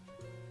vlogger,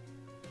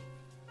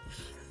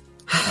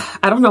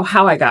 I don't know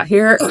how I got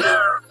here.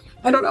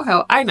 I don't know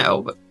how, I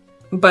know,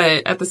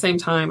 but at the same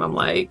time, I'm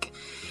like,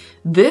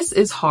 this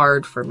is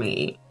hard for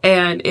me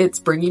and it's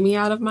bringing me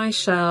out of my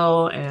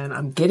shell and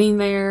I'm getting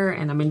there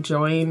and I'm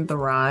enjoying the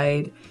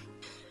ride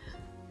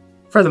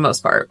for the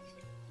most part.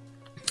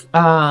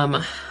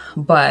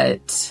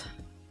 But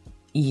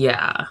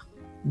yeah,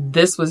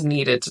 this was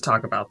needed to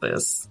talk about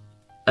this.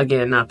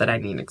 Again, not that I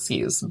need an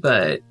excuse,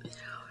 but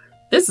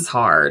this is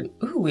hard.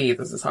 Ooh,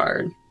 this is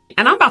hard.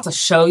 And I'm about to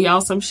show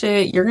y'all some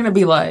shit. You're going to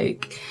be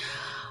like,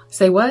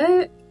 say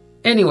what?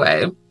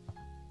 Anyway,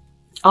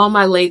 all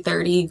my late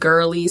 30s,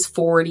 girlies,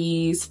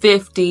 40s,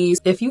 50s.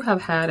 If you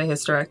have had a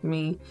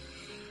hysterectomy,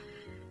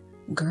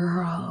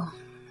 girl,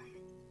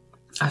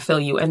 I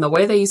feel you. And the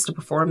way they used to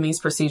perform these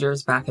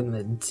procedures back in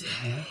the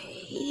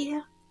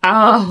day.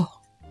 Oh,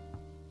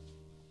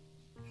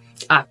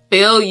 I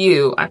feel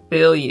you. I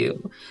feel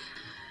you.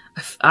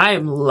 I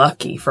am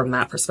lucky from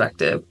that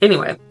perspective.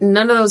 Anyway,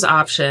 none of those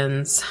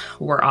options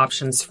were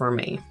options for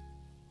me.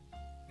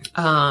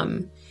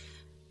 And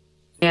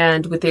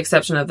with the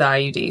exception of the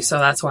IUD. So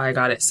that's why I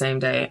got it same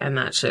day. And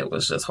that shit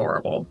was just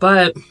horrible.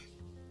 But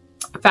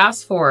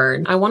fast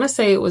forward, I want to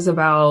say it was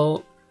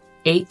about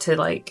 8 to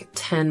like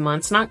 10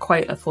 months, not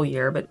quite a full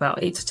year, but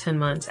about 8 to 10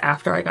 months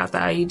after I got the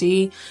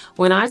IUD.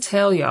 When I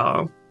tell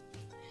y'all,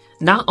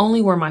 not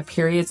only were my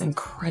periods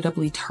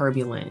incredibly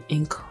turbulent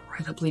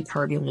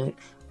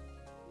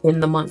in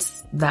the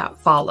months that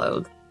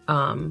followed,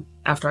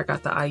 after I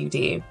got the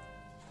IUD.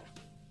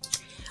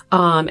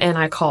 And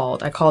I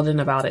called in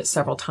about it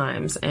several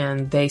times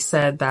and they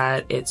said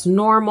that it's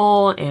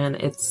normal and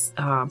it's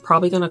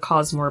probably going to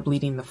cause more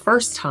bleeding the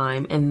first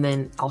time. And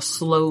then I'll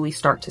slowly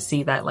start to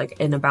see that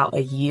like in about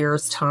a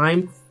year's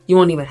time, you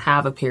won't even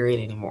have a period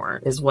anymore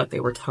is what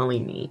they were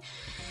telling me.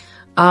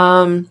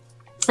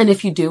 And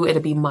if you do,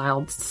 it'll be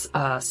mild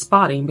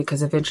spotting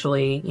because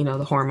eventually, you know,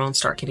 the hormones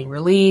start getting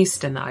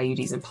released and the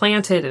IUD's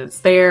implanted and it's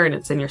there and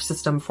it's in your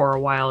system for a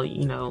while,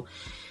 you know,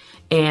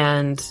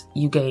 and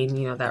you gain,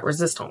 you know, that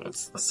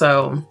resistance.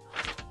 So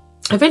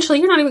eventually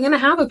you're not even going to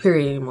have a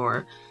period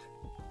anymore.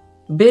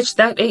 Bitch,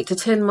 that 8 to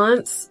 10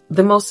 months,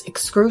 the most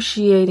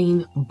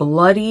excruciating,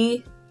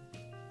 bloody,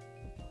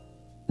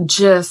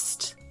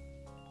 just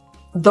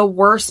the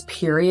worst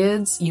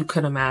periods you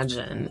could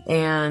imagine.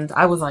 And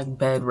I was like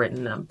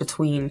bedridden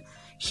between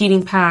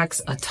heating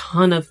packs, a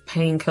ton of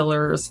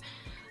painkillers,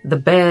 the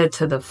bed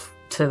to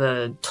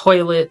the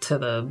toilet, to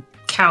the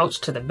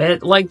couch, to the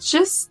bed, like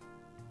just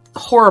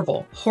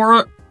horrible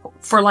for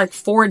like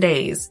 4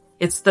 days.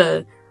 It's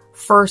the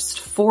first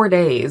 4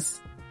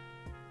 days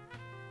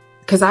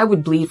because I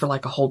would bleed for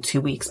like a whole 2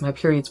 weeks. My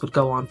periods would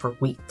go on for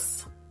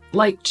weeks,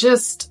 like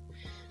just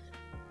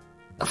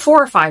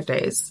 4 or 5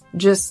 days,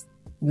 just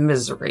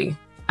misery,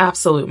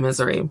 absolute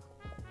misery.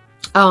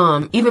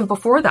 Even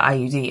before the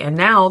IUD, and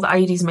now the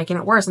IUD is making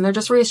it worse, and they're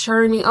just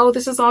reassuring me, oh,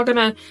 this is all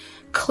gonna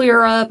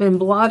clear up and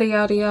blah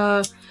yada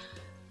yada.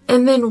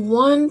 And then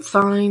one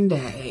fine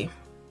day,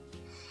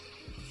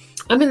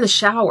 I'm in the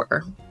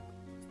shower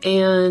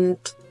and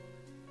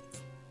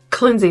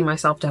cleansing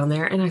myself down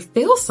there, and I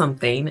feel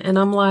something, and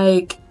I'm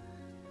like,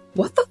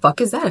 what the fuck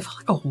is that? I feel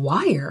like a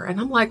wire,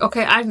 and I'm like,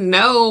 okay, I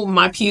know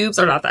my pubes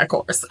are not that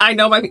coarse. I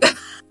know my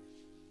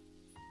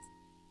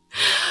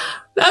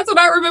That's what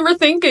I remember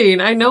thinking.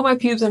 I know my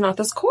pubes are not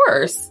this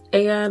coarse.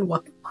 And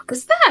what the fuck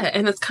is that?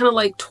 And it's kind of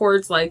like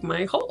towards like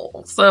my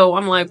hole. So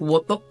I'm like,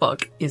 what the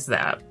fuck is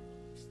that?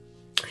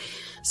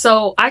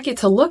 So I get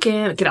to look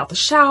in, get out the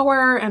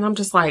shower, and I'm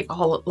just like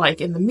all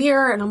like in the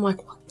mirror, and I'm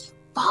like, what the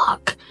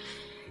fuck?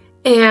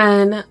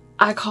 And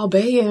I call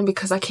Bay in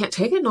because I can't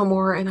take it no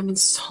more, and I'm in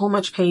so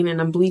much pain and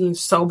I'm bleeding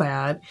so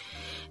bad.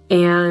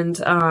 And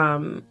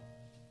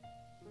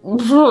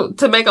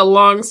to make a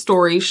long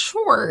story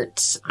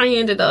short, I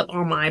ended up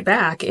on my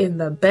back in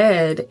the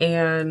bed,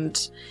 and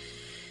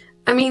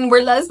I mean,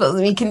 we're lesbians,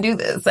 we can do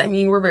this. I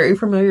mean, we're very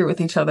familiar with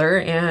each other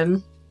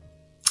and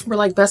we're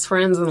like best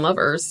friends and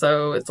lovers.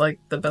 So it's like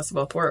the best of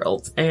both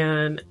worlds.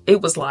 And it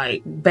was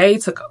like, Bae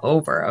took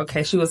over.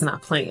 Okay. She was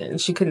not playing.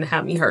 She couldn't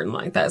have me hurting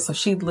like that. So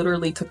she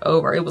literally took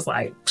over. It was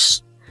like,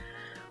 psh,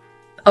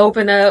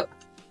 open up,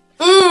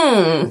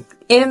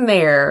 in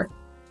there.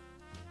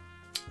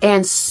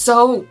 And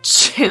so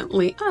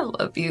gently, I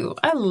love you.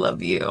 I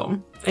love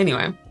you.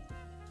 Anyway.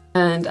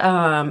 And,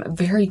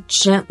 very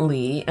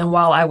gently. And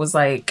while I was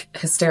like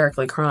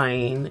hysterically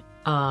crying,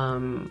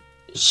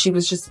 she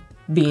was just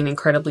being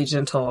incredibly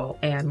gentle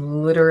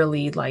and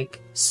literally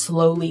like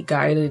slowly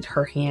guided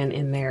her hand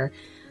in there,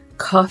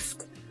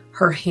 cuffed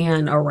her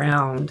hand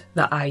around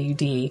the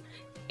IUD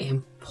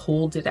and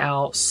pulled it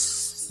out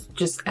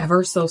just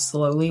ever so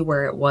slowly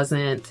where it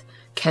wasn't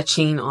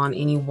catching on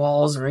any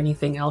walls or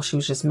anything else. She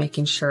was just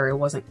making sure it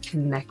wasn't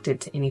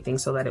connected to anything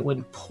so that it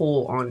wouldn't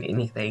pull on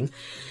anything.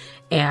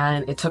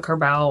 And it took her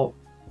about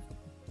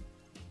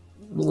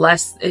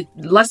less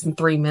than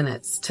 3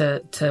 minutes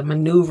to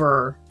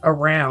maneuver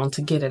around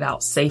to get it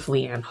out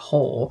safely and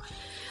whole.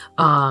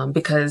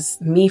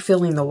 Because me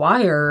feeling the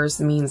wires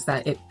means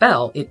that it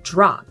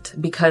dropped,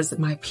 because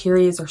my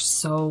periods are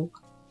so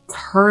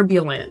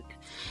turbulent.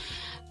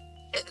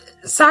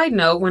 Side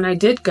note, when I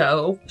did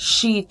go,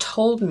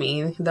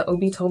 the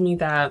OB told me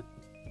that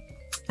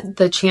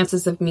the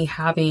chances of me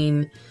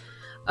having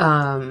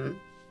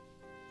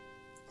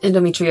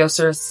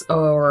endometriosis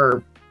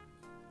or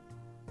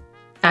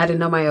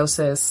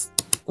adenomyosis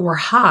were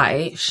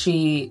high.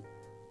 She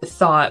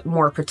thought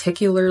more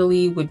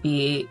particularly would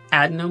be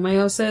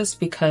adenomyosis,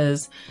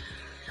 because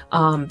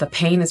the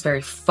pain is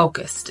very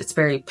focused. It's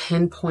very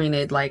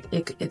pinpointed, like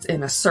it's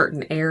in a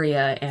certain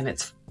area and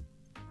it's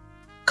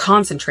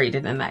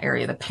concentrated in that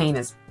area. The pain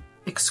is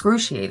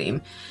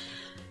excruciating.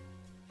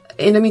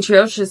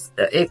 Endometriosis,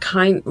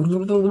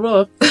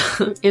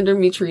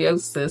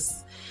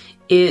 endometriosis,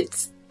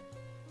 it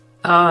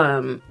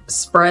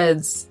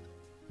spreads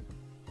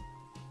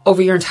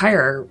over your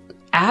entire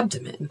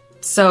abdomen.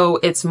 So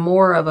it's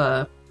more of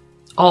a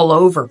all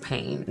over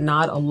pain,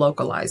 not a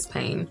localized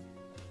pain,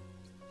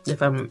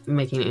 if I'm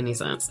making any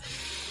sense.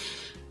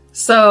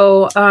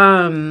 So,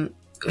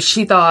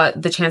 she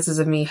thought the chances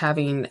of me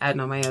having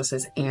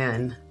adenomyosis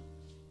and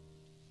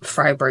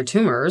fibroid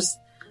tumors,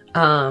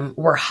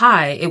 were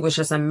high. It was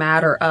just a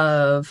matter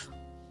of,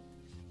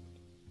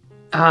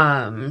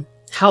 how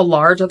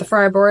large are the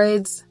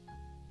fibroids?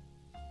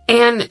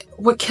 And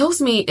what kills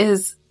me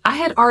is I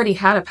had already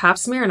had a pap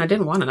smear and I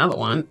didn't want another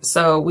one.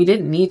 So we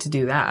didn't need to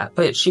do that,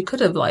 but she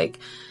could have like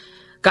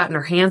gotten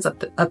her hands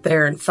up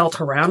there and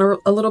felt around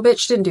a little bit.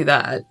 She didn't do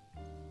that.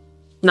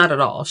 Not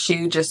at all.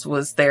 She just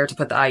was there to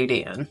put the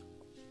IUD in.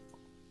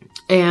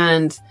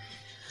 And,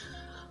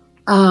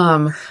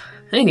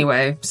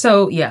 anyway,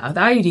 so yeah,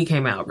 the IUD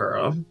came out,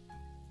 girl.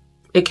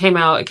 It came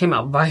out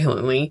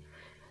violently.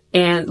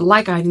 And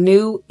like I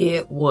knew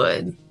it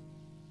would.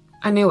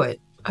 I knew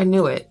it.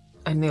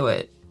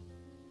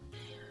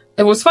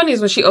 And what's funny is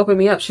when she opened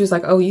me up, she was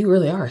like, oh, you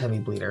really are a heavy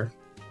bleeder.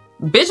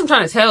 Bitch, I'm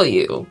trying to tell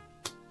you.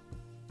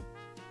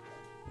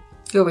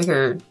 Go over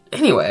here.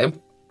 Anyway,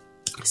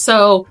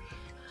 so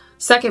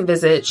second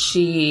visit,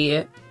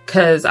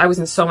 because I was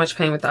in so much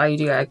pain with the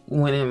IUD, I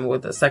went in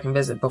with a second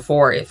visit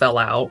before it fell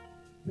out.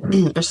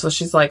 So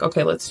she's like,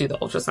 okay, let's do the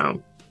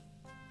ultrasound.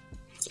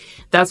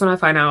 That's when I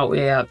find out,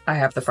 yeah, I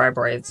have the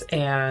fibroids.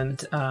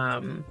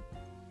 And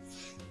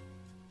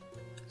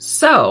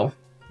so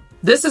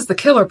this is the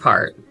killer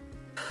part.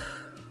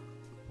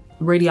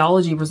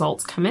 Radiology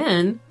results come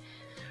in,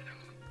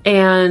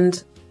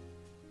 and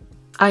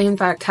I in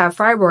fact have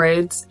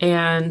fibroids,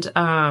 and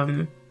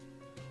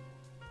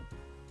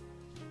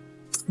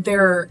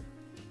they're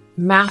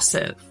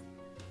massive.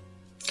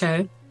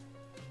 Okay,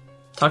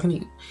 talking to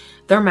you.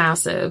 They're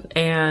massive,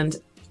 and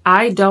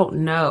I don't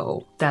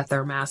know that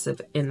they're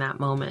massive in that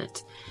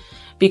moment,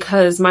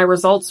 because my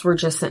results were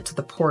just sent to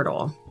the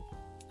portal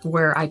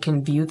where I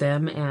can view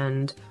them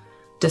and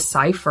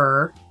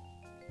decipher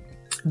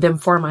them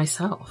for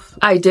myself.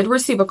 I did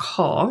receive a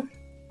call,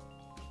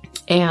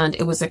 and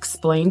it was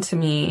explained to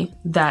me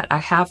that I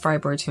have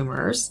fibroid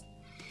tumors,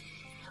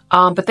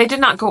 but they did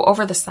not go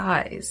over the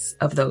size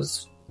of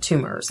those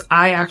tumors.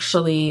 I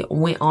actually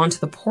went onto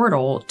the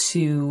portal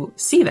to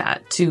see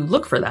that, to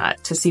look for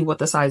that, to see what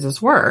the sizes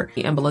were.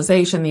 The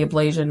embolization, the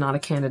ablation, not a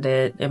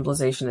candidate.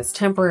 Embolization is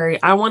temporary.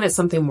 I wanted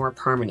something more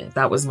permanent.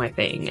 That was my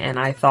thing. And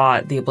I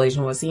thought the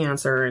ablation was the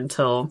answer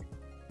until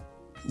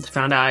I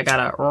found out I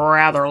got a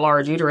rather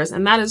large uterus.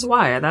 And that's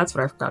what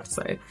I forgot to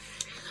say.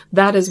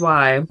 That is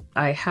why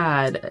I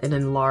had an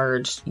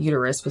enlarged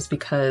uterus, was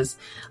because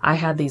I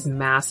had these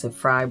massive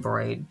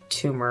fibroid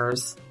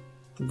tumors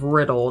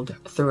riddled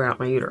throughout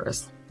my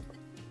uterus.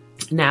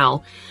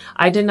 Now,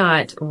 I did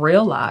not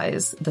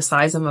realize the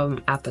size of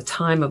them at the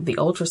time of the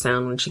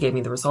ultrasound when she gave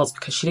me the results,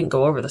 because she didn't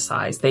go over the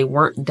size. They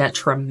weren't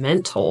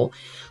detrimental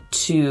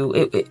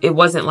to it. It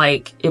wasn't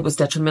like it was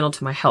detrimental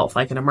to my health,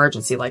 like an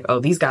emergency, like, oh,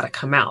 these got to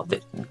come out.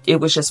 It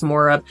was just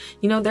more of,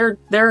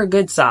 they're a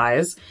good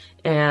size,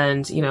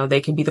 and,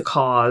 they can be the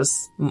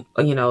cause,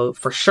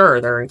 for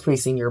sure. They're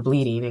increasing your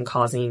bleeding and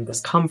causing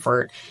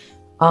discomfort.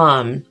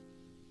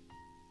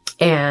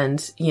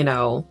 And,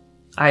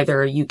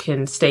 either you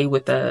can stay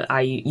with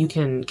you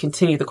can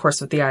continue the course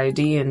with the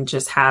IUD and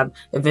just have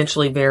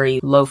eventually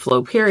very low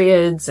flow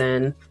periods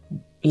and,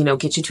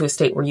 get you to a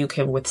state where you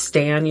can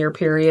withstand your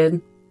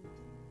period.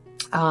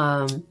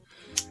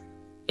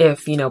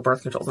 If,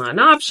 birth control is not an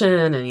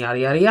option, and yada,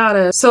 yada,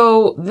 yada.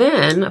 So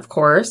then, of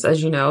course,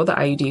 as you know, the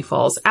IUD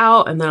falls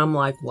out, and then I'm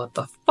like, what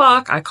the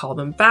fuck? I call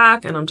them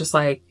back, and I'm just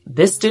like,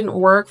 this didn't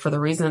work for the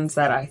reasons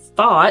that I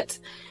thought.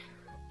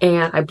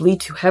 And I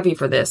bleed too heavy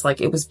for this.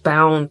 Like, it was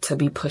bound to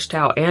be pushed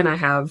out, and I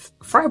have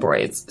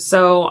fibroids.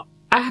 So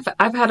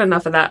I've had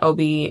enough of that,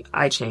 OB.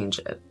 I change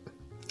it.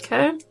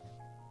 Okay.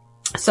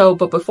 So,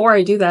 but before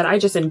I do that, I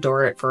just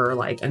endure it for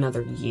like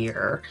another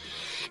year.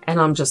 And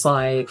I'm just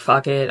like,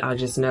 fuck it. I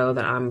just know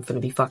that I'm going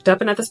to be fucked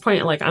up. And at this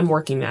point, like, I'm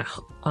working at,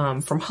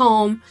 from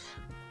home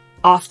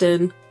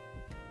often.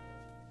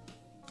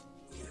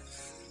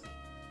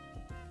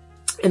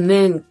 And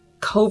then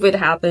COVID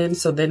happened.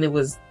 So then it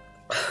was,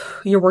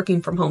 you're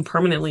working from home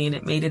permanently, and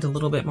it made it a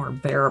little bit more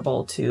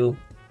bearable to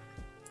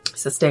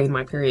sustain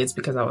my periods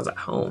because I was at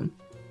home.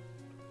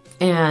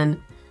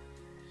 And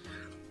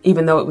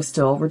even though it was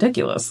still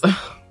ridiculous.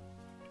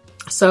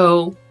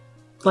 So,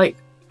 like,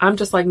 I'm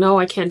just like, no,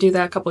 I can't do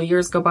that. A couple of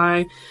years go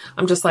by.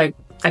 I'm just like,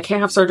 I can't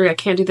have surgery. I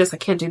can't do this. I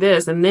can't do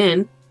this. And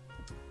then,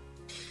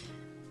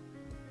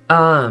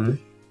 I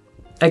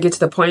get to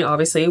the point,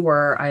 obviously,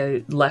 where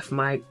I left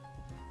my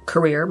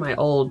career, my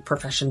old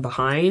profession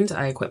behind.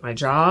 I quit my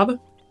job.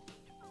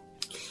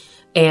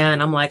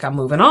 And I'm like, I'm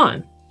moving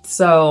on.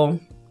 So,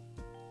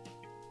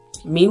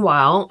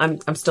 meanwhile,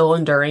 I'm still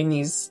enduring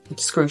these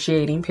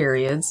excruciating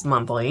periods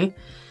monthly.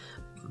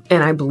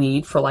 And I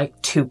bleed for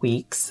like 2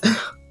 weeks.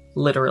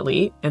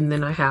 Literally. And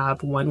then I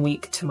have 1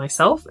 week to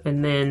myself.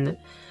 And then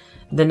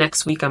the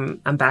next week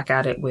I'm back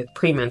at it with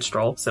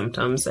premenstrual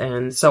symptoms.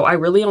 And so I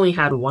really only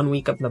had 1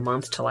 week of the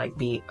month to like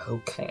be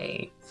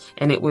okay.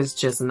 And it was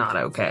just not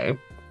okay.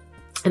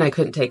 And I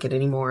couldn't take it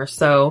anymore.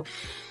 So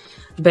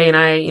Bay and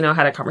I, you know,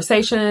 had a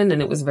conversation,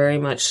 and it went very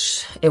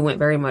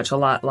much a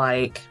lot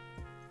like,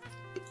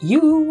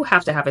 you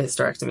have to have a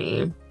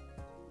hysterectomy.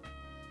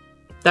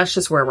 That's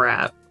just where we're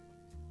at.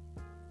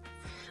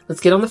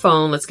 Let's get on the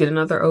phone. Let's get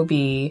another OB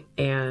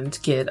and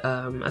get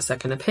a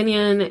second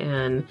opinion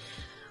and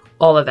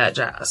all of that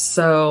jazz.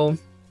 So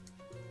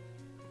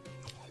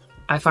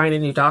I find a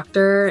new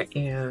doctor,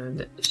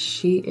 and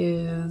she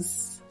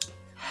is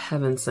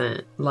heaven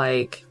sent.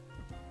 Like,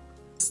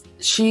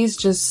 she's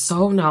just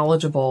so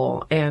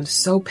knowledgeable and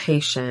so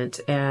patient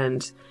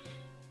and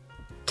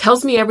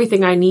tells me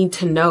everything I need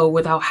to know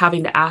without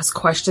having to ask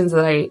questions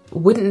that I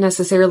wouldn't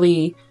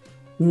necessarily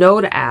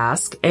know to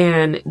ask,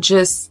 and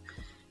just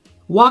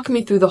walk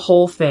me through the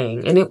whole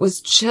thing. And it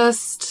was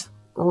just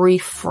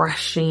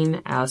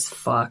refreshing as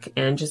fuck,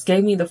 and just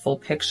gave me the full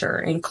picture,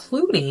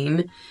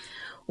 including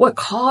what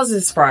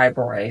causes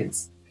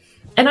fibroids.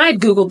 And I'd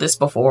Googled this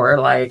before.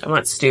 Like, I'm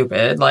not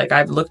stupid. Like,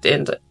 I've looked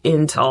into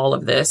all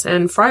of this.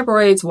 And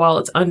fibroids, while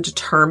it's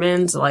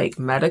undetermined, like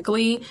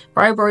medically,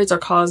 fibroids are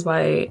caused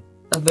by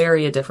a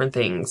variety of different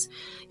things.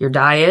 Your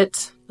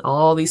diet,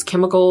 all these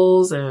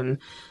chemicals and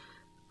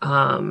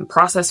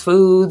processed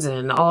foods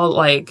and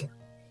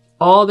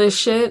all this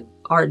shit.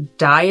 Our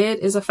diet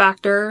is a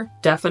factor,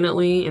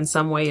 definitely in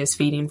some way, is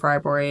feeding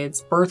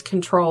fibroids. Birth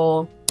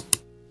control.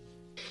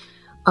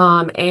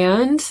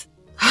 And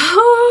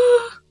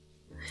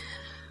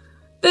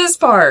this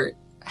part,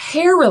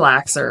 hair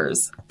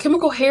relaxers,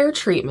 chemical hair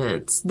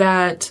treatments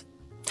that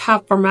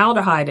have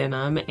formaldehyde in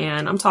them.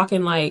 And I'm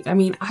talking like, I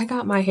mean, I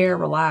got my hair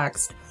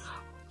relaxed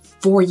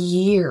for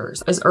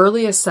years, as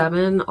early as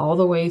 7 all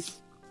the way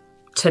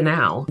to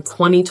now,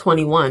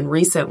 2021.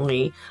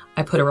 Recently,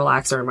 I put a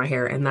relaxer in my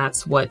hair, and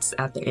that's what's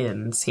at the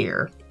ends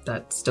here.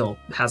 That still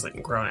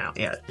hasn't grown out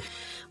yet.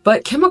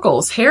 But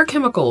chemicals, hair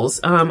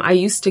chemicals. I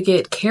used to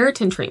get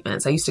keratin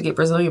treatments. I used to get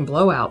Brazilian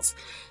blowouts.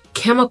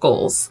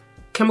 Chemicals.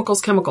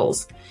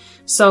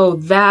 So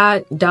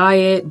that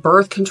diet,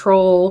 birth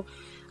control,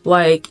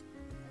 like,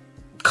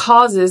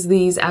 causes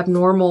these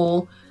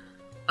abnormal,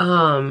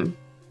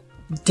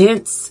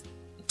 dense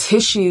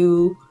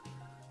tissue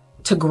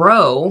to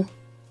grow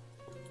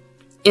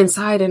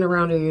inside and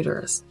around your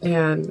uterus.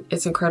 And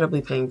it's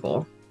incredibly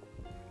painful.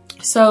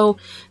 So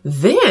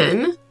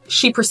then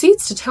she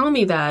proceeds to tell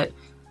me that,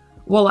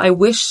 well, I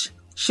wish,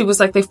 she was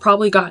like, they've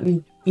probably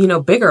gotten, you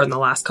know, bigger in the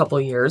last couple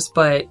of years,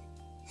 but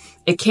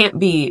it can't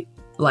be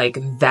like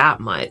that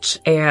much.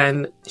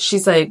 And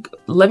she's like,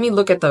 let me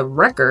look at the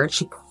record.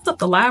 She pulls up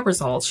the lab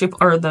results,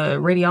 or the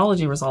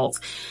radiology results.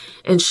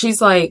 And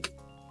she's like,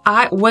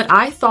 what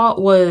I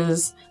thought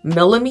was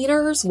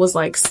millimeters was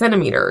like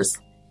centimeters.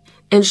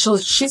 And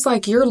she's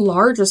like, your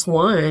largest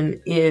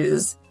one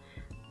is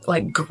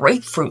like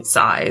grapefruit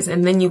size.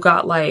 And then you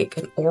got like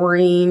an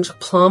orange, a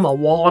plum, a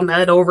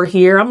walnut over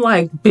here. I'm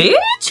like,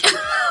 bitch,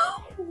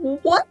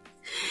 what?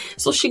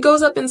 So she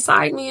goes up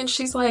inside me and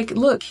she's like,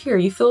 look here,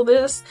 you feel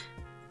this?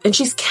 And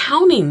she's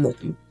counting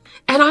them.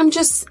 And I'm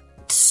just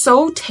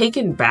so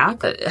taken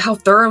back at how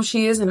thorough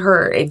she is in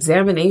her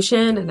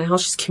examination and how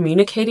she's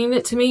communicating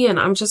it to me. And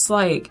I'm just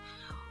like,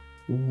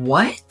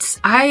 what?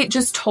 I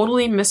just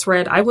totally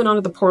misread. I went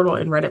onto the portal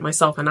and read it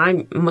myself, and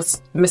I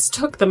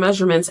mistook the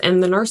measurements,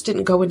 and the nurse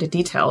didn't go into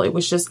detail. It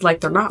was just like,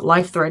 they're not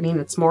life-threatening.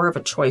 It's more of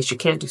a choice. You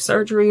can't do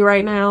surgery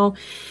right now.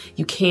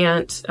 You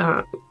can't,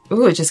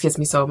 it just gets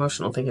me so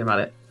emotional thinking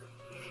about it.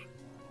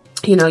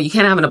 You know, you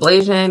can't have an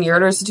ablation. Your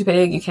uterus is too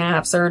big. You can't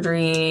have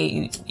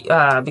surgery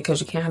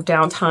because you can't have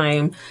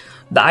downtime.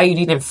 The IUD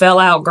didn't fell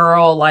out,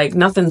 girl. Like,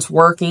 nothing's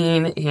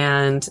working.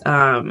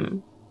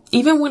 And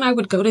even when I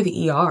would go to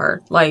the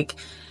ER, like,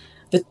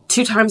 The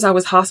 2 times I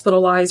was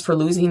hospitalized for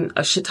losing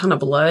a shit ton of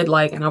blood,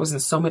 like, and I was in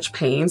so much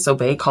pain, so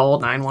they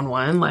called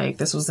 911. Like,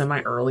 this was in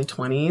my early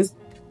 20s.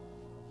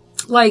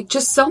 Like,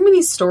 just so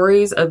many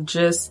stories of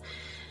just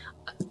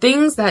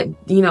things that,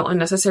 you know,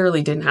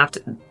 unnecessarily didn't have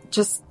to,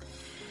 just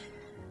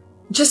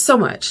so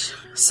much,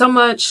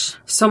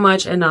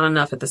 and not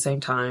enough at the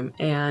same time.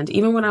 And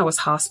even when I was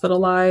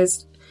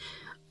hospitalized,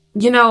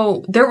 you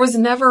know, there was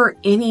never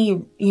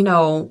any, you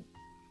know,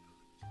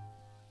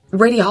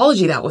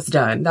 radiology that was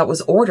done, that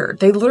was ordered.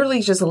 They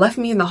literally just left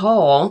me in the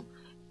hall,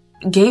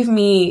 gave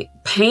me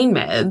pain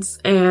meds,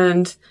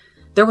 and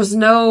there was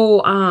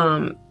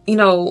no, you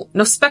know,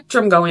 no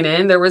spectrum going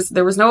in. There was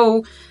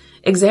no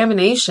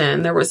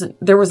examination.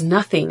 There was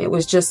nothing. It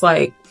was just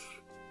like,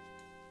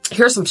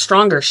 here's some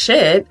stronger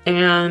shit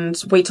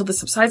and wait till this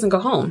subsides and go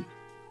home.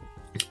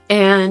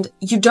 And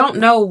you don't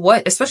know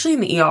what, especially in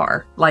the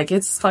ER, like,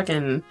 it's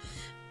fucking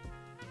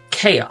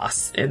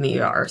chaos in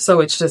the ER. So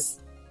it's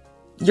just,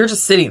 you're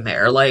just sitting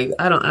there. Like,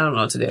 I don't know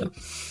what to do.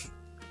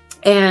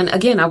 And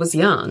again, I was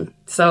young.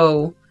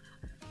 So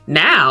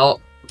now,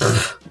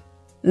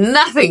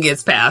 nothing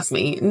gets past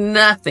me.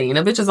 Nothing.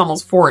 A bitch is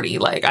almost 40.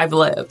 Like, I've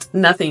lived.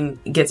 Nothing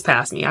gets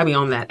past me. I be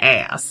on that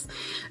ass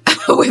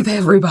with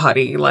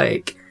everybody.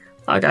 Like,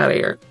 fuck out of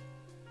here.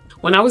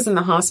 When I was in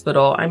the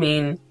hospital, I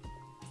mean,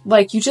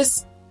 like, you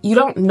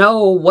don't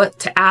know what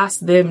to ask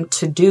them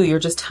to do. You're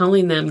just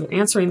telling them, you're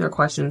answering their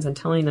questions and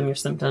telling them your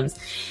symptoms.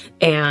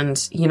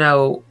 And, you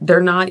know,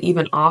 they're not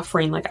even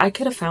offering, like, I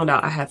could have found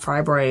out I had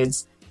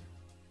fibroids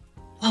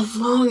a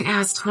long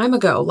ass time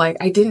ago. Like,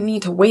 I didn't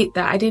need to wait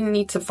that. I didn't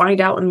need to find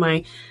out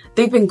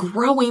they've been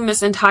growing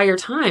this entire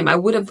time. I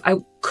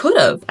could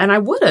have, and I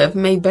would have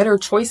made better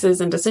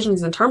choices and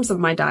decisions in terms of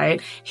my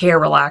diet, hair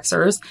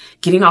relaxers,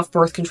 getting off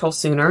birth control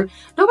sooner.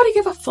 Nobody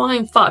give a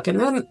flying fuck. And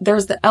then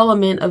there's the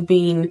element of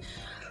being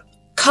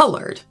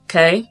colored.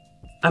 Okay.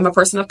 I'm a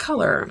person of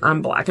color.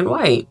 I'm black and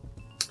white.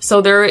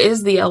 So there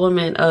is the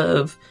element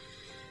of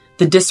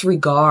the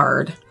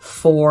disregard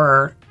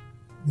for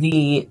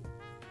the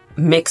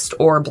mixed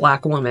or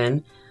black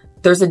woman.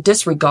 There's a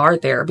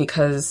disregard there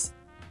because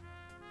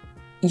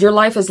your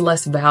life is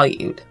less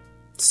valued.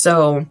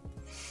 So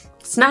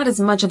it's not as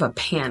much of a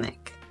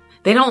panic.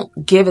 They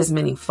don't give as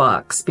many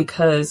fucks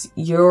because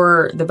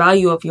the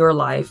value of your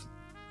life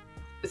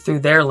through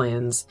their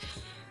lens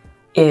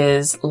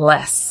is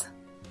less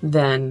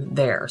than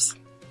theirs.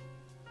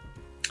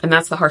 And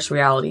that's the harsh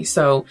reality.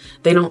 So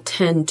they don't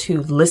tend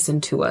to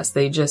listen to us.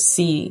 They just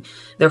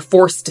they're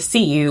forced to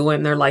see you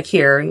and they're like,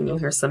 here, you know,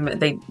 here's some,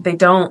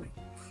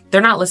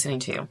 they're not listening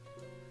to you.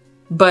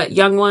 But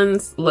young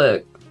ones,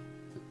 look,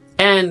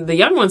 and the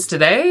young ones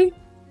today,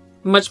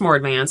 much more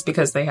advanced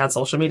because they had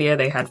social media,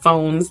 they had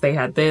phones, they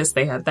had this,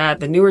 they had that.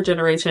 The newer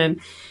generation,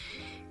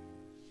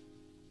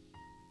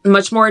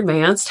 much more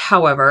advanced.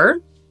 However,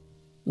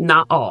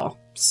 not all.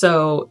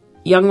 So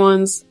young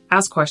ones,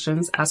 ask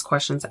questions, ask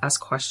questions,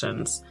 ask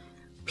questions.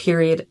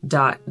 Period.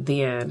 Dot.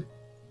 The end.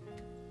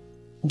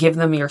 Give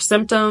them your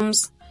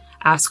symptoms,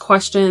 ask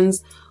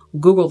questions,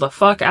 Google the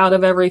fuck out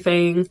of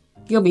everything.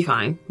 You'll be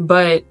fine.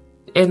 But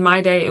in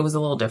my day, it was a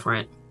little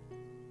different.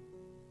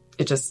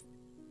 It just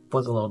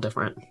was a little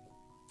different.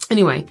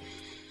 Anyway,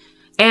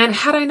 and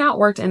had I not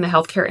worked in the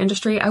healthcare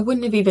industry, I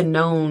wouldn't have even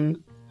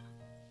known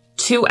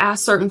to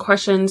ask certain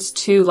questions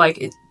to,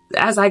 like,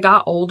 as I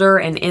got older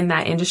and in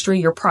that industry,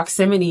 your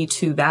proximity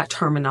to that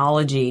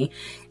terminology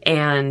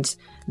and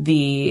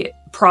the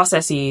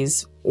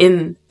processes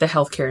in the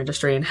healthcare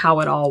industry and how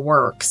it all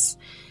works,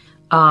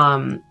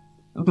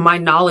 my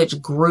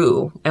knowledge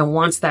grew. And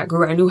once that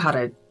grew, I knew how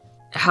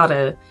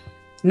to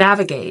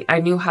navigate. I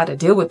knew how to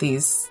deal with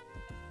these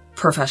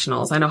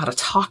professionals. I know how to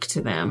talk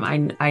to them.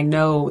 I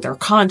know their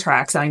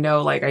contracts. I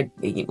know, like,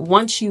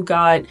 once you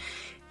got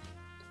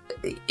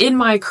in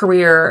my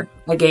career,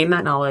 I gained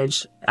that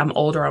knowledge. I'm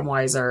older, I'm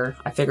wiser.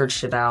 I figured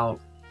shit out.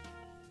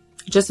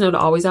 Just know to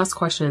always ask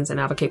questions and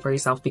advocate for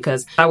yourself,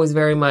 because I was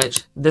very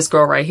much this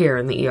girl right here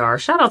in the ER.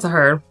 Shout out to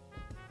her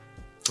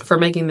for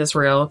making this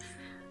real.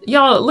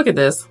 Y'all, look at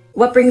this.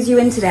 What brings you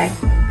in today?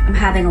 I'm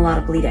having a lot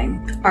of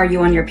bleeding. Are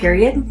you on your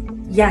period?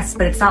 Yes,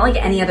 but it's not like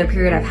any other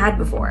period I've had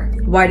before.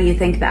 Why do you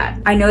think that?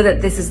 I know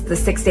that this is the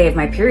 6th day of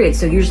my period,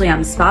 so usually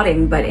I'm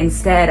spotting, but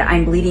instead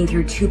I'm bleeding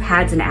through 2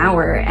 pads an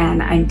hour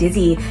and I'm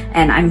dizzy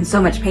and I'm in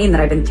so much pain that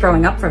I've been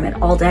throwing up from it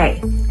all day.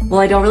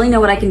 Well, I don't really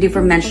know what I can do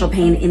for menstrual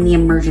pain in the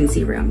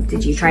emergency room.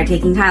 Did you try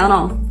taking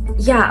Tylenol?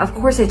 Yeah, of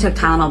course I took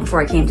Tylenol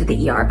before I came to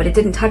the ER, but it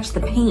didn't touch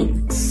the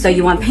pain. So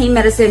you want pain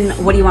medicine?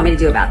 What do you want me to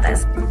do about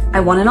this? I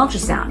want an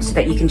ultrasound so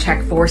that you can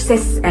check for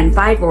cysts and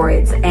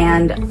fibroids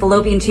and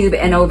fallopian tube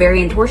and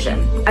ovarian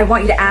torsion. I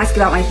want you to ask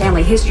about my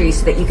family history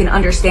so that you can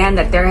understand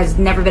that there has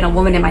never been a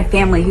woman in my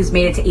family who's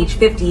made it to age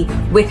 50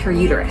 with her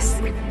uterus.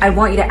 I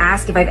want you to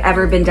ask if I've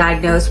ever been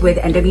diagnosed with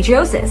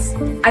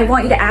endometriosis. I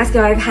want you to ask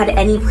if I've had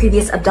any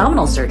previous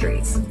abdominal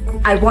surgeries.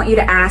 I want you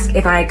to ask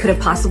if I could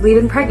have possibly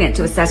been pregnant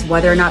to assess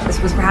whether or not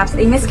this was perhaps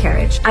a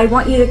miscarriage. I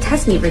want you to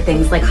test me for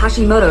things like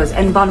Hashimoto's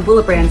and von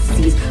Willebrand's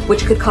disease,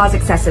 which could cause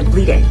excessive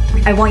bleeding.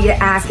 I want you to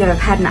ask if I've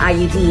had an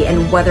IUD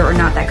and whether or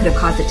not that could have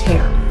caused a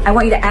tear. I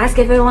want you to ask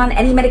if I'm on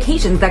any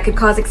medications that could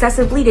cause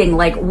excessive bleeding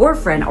like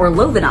warfarin or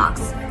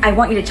Lovenox. I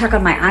want you to check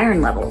on my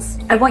iron levels.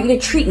 I want you to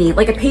treat me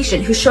like a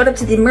patient who showed up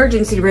to the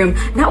emergency room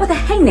not with a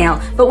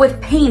hangnail, but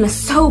with pain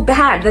so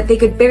bad that they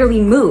could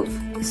barely move.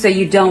 So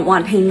you don't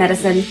want pain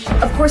medicine?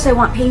 Of course I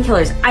want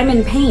painkillers. I'm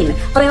in pain.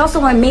 But I also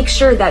want to make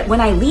sure that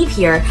when I leave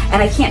here and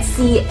I can't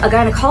see a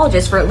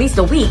gynecologist for at least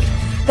a week,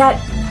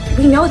 that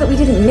we know that we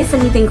didn't miss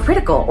anything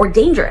critical or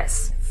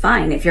dangerous.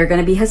 Fine, if you're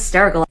going to be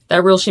hysterical.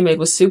 That reel she made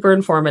was super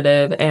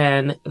informative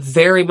and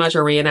very much a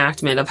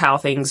reenactment of how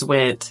things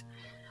went,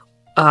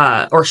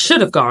 or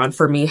should have gone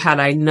for me had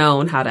I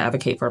known how to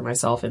advocate for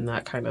myself in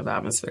that kind of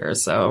atmosphere.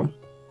 So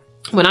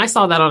when I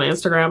saw that on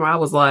Instagram, I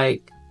was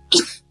like,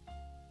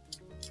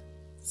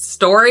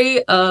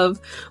 story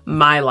of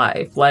my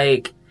life.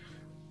 Like,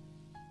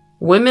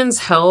 women's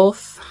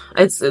health,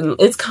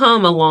 it's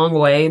come a long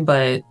way,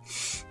 but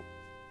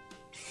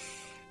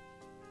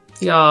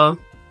y'all,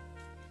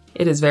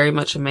 it is very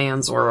much a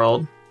man's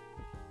world.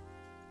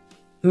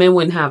 Men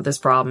wouldn't have this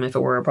problem if it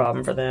were a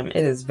problem for them. It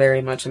is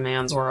very much a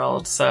man's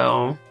world.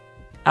 So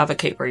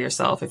advocate for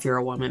yourself if you're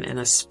a woman, and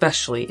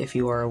especially if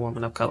you are a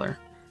woman of color,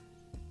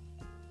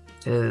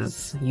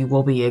 because you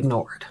will be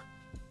ignored.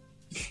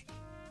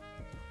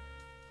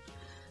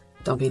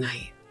 Don't be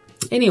naive.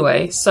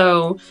 Anyway,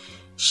 so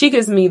she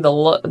gives me the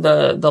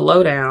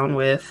lowdown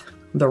with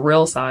the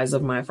real size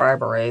of my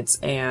fibroids,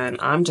 and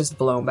I'm just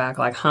blown back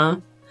like, huh?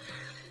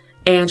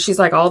 And she's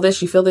like, all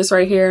this, you feel this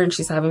right here? And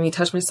she's having me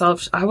touch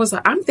myself.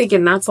 I'm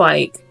thinking that's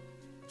like,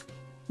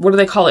 what do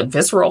they call it?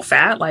 Visceral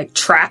fat, like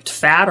trapped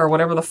fat or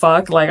whatever the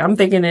fuck. Like, I'm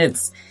thinking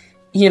it's,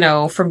 you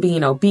know, from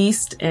being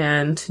obese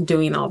and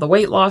doing all the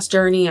weight loss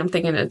journey. I'm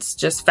thinking it's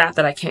just fat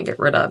that I can't get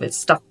rid of. It's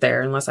stuck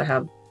there unless I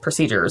have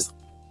procedures.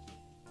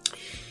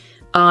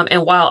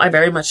 And while I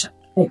very much have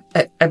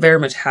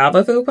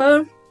a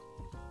fupa,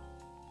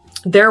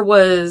 there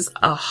was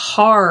a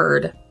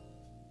hard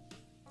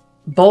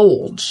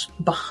bulge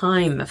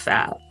behind the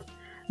fat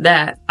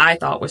that I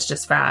thought was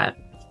just fat,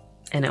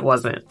 and it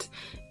wasn't.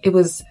 It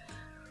was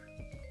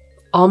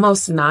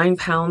almost 9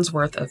 pounds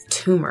worth of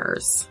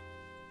tumors.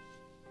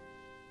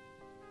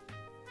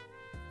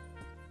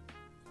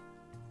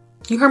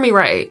 You heard me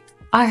right.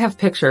 I have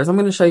pictures. I'm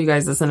going to show you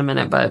guys this in a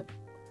minute, but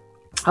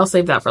I'll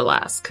save that for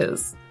last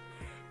because,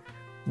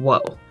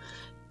 whoa.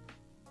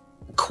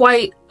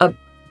 Quite a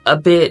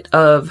bit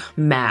of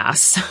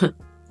mass.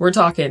 We're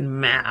talking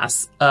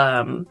mass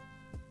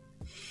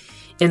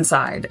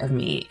inside of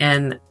me.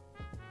 And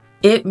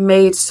it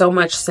made so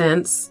much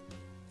sense.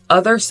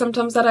 Other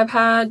symptoms that I've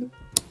had,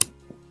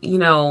 you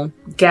know,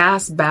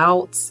 gas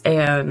bouts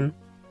and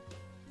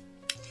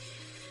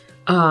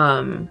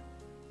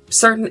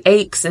certain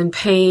aches and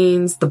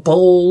pains, the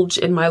bulge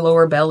in my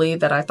lower belly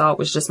that I thought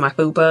was just my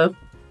fupa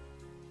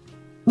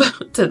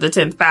to the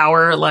 10th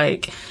power.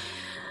 Like,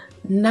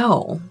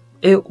 no,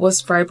 it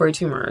was fibroid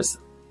tumors.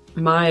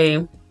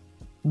 My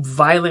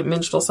violent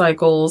menstrual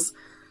cycles,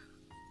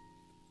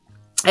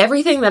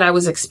 everything that I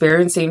was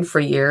experiencing for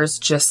years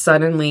just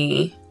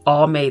suddenly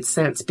all made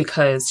sense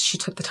because she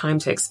took the time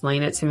to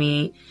explain it to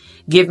me,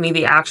 give me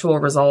the actual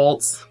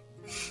results.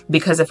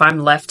 Because if I'm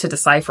left to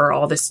decipher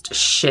all this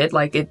shit,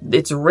 like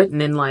it's written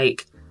in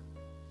like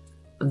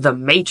the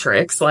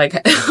Matrix.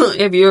 Like,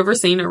 have you ever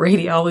seen a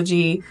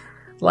radiology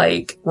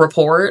like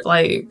report?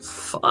 Like,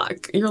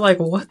 fuck, you're like,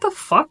 what the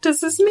fuck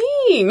does this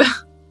mean?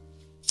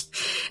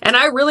 And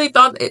I really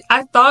thought,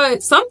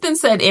 something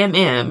said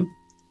mm.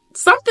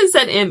 Something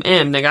said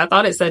nigga. I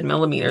thought it said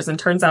millimeters, and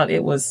turns out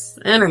it was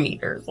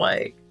centimeters.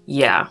 Like,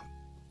 yeah.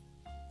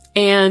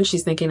 And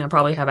she's thinking I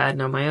probably have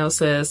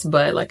adenomyosis,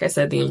 but like I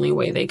said, the only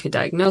way they could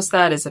diagnose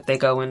that is if they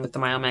go in with the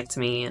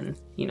myomectomy and,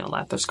 you know,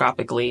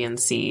 laparoscopically and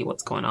see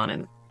what's going on.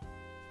 And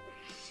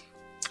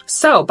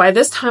so by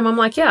this time, I'm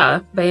like,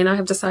 yeah, Bae and I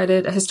have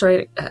decided a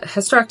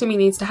hysterectomy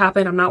needs to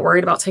happen. I'm not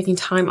worried about taking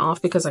time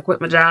off because I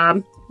quit my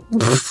job.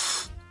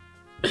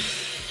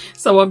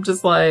 So I'm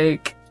just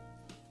like,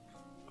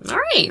 all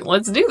right,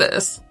 let's do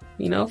this.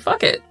 You know,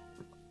 fuck it.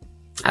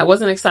 I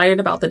wasn't excited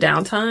about the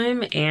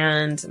downtime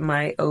and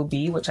my OB,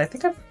 which I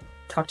think I've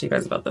talked to you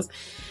guys about this.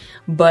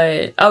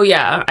 But, oh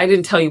yeah, I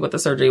didn't tell you what the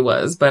surgery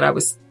was, but I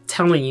was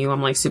telling you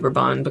I'm like super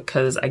bummed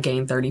because I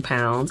gained 30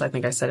 pounds. I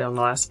think I said it on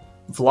the last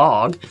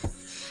vlog.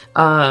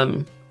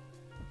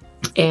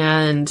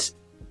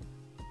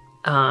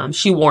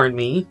 She warned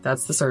me,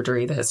 that's the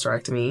surgery, the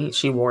hysterectomy.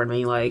 She warned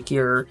me, like,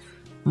 you're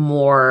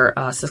more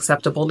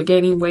susceptible to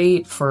gaining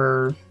weight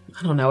for,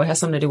 I don't know, it has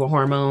something to do with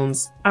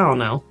hormones. I don't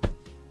know.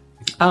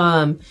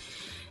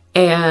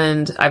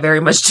 And I very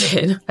much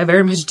did. I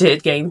very much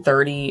did gain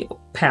 30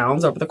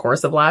 pounds over the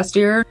course of last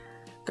year,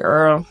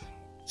 girl.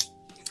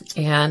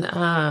 And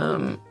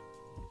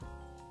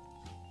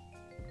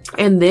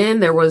then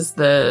there was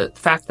the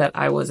fact that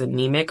I was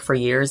anemic for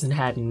years and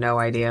had no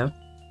idea.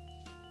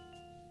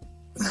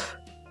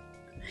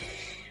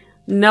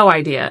 No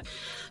idea.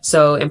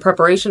 So in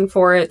preparation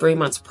for it, 3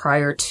 months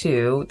prior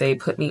to, they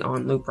put me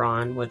on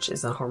Lupron, which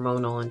is a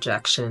hormonal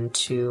injection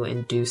to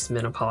induce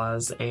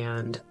menopause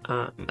and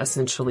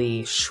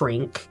essentially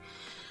shrink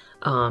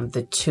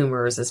the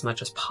tumors as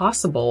much as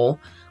possible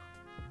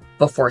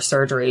before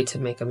surgery to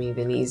make them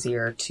even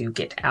easier to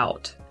get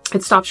out.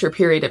 It stops your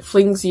period. It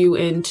flings you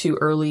into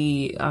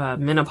early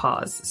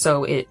menopause.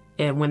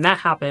 And when that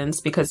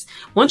happens, because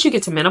once you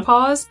get to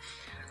menopause,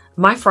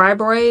 my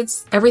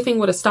fibroids, everything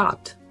would have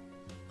stopped.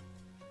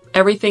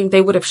 Everything,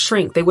 they would have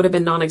shrunk. They would have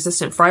been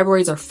non-existent.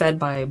 Fibroids are fed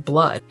by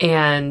blood.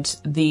 And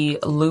the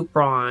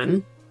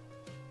Lupron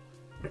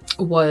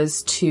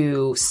was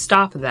to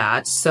stop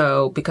that.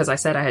 So because I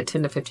said I had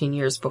 10 to 15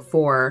 years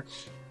before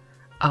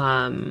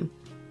going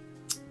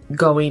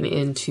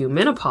into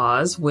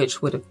menopause,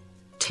 which would have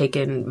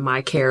taken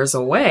my cares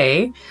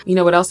away. You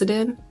know what else it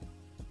did?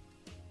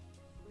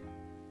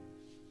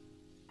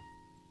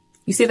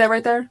 You see that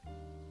right there?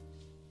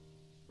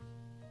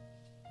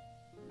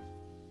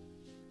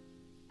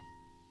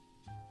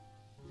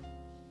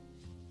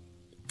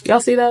 Y'all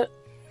see that?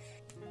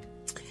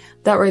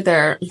 That right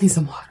there. You need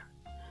some water.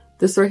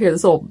 This right here,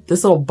 this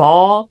little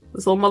ball,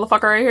 this little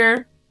motherfucker right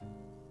here.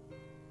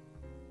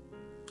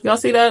 Y'all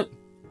see that?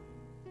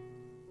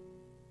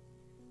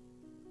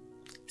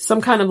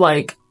 Some kind of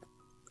like,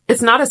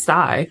 it's not a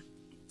sty.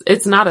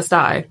 It's not a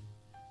sty.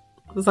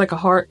 It's like a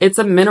heart. It's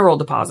a mineral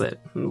deposit.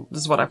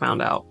 This is what I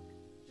found out.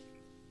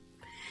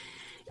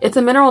 It's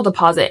a mineral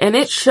deposit, and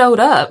it showed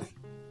up.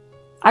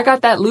 I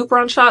got that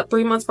Lupron shot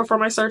 3 months before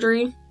my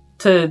surgery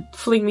to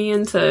fling me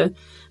into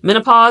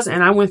menopause,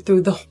 and I went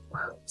through the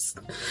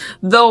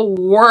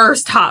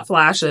worst hot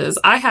flashes.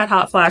 I had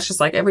hot flashes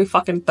like every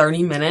fucking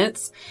 30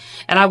 minutes,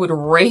 and I would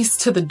race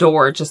to the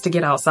door just to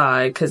get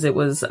outside because it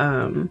was,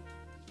 winter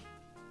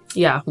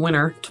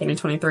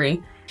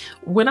 2023.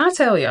 When I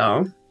tell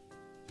y'all,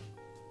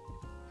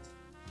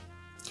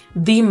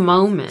 the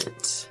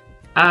moment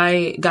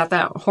I got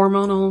that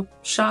hormonal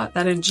shot,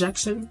 that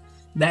injection,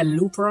 that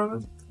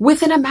Lupron,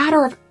 within a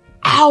matter of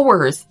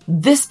hours,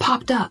 this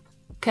popped up.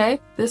 Okay,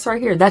 this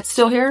right here, that's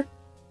still here.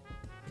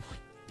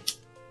 I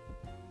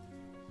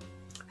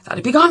thought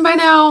it'd be gone by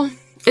now.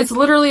 It's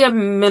literally a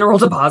mineral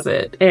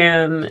deposit,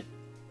 and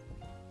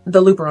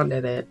the Lupron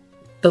did it.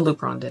 The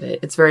Lupron did it.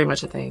 It's very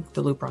much a thing.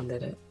 The Lupron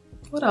did it.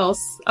 What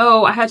else?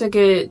 Oh, I had to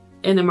get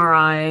an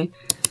MRI,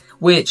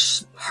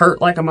 which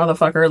hurt like a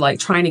motherfucker, like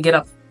trying to get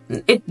up.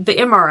 The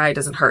MRI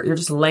doesn't hurt. You're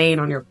just laying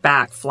on your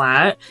back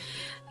flat,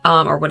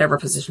 or whatever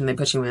position they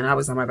put you in. I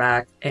was on my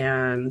back,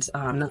 and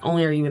not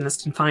only are you in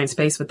this confined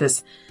space with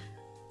this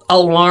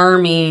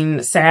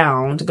alarming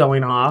sound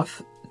going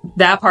off,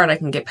 that part I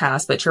can get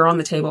past, but you're on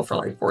the table for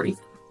like 40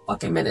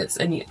 fucking minutes,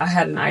 and I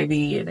had an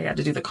IV, and they had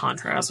to do the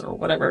contrast or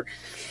whatever.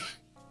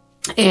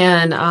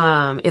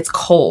 And it's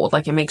cold,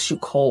 like it makes you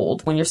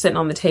cold. When you're sitting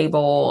on the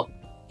table,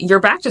 your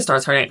back just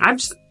starts hurting. I'm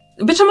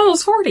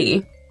almost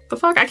 40. The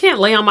fuck? I can't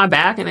lay on my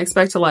back and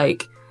expect to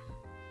like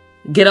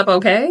get up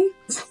okay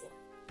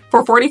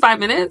for 45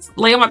 minutes?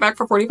 Lay on my back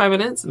for 45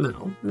 minutes?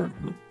 No.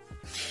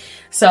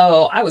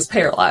 So I was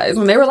paralyzed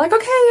when they were like,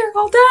 okay, you're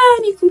all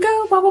done. You can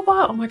go, blah, blah,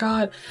 blah. Oh my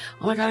God,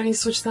 I need to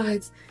switch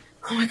sides.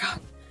 Oh my God.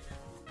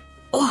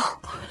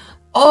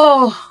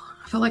 Oh,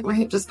 I feel like my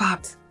hip just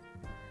popped.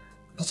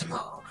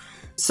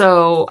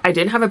 So I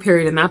didn't have a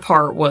period, and that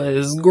part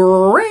was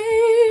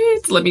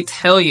great. Let me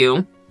tell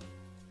you.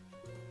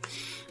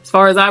 As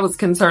far as I was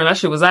concerned, that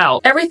shit was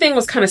out. Everything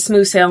was kind of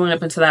smooth sailing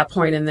up until that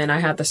point, and then I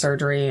had the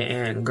surgery,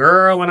 and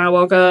girl, when I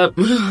woke up,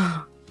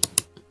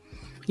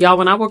 y'all,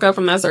 when I woke up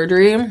from that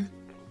surgery,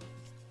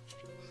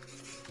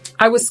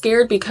 I was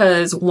scared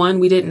because one,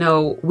 we didn't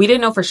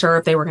know for sure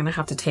if they were going to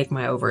have to take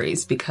my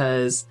ovaries,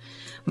 because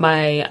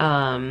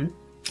my,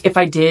 if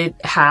I did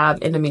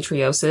have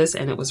endometriosis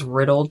and it was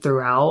riddled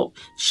throughout,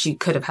 she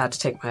could have had to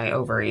take my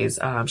ovaries.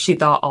 She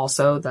thought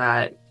also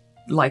that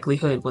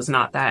likelihood was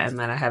not that, and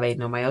that I have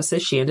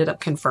adenomyosis. She ended up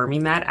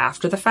confirming that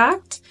after the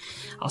fact.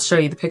 I'll show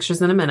you the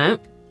pictures in a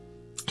minute.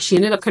 She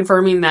ended up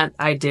confirming that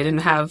I did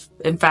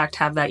in fact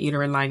have that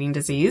uterine lining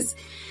disease,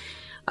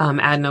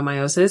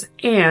 adenomyosis,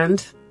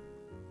 and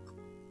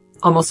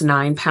almost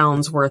 9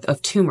 pounds worth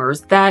of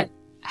tumors that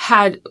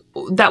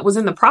was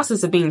in the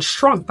process of being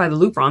shrunk by the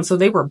Lupron. So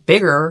they were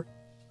bigger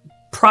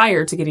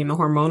prior to getting the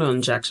hormonal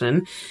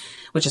injection,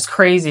 which is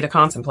crazy to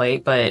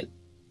contemplate, but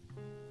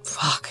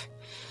fuck.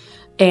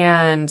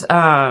 And,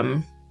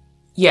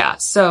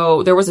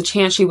 so there was a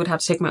chance she would have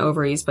to take my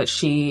ovaries, but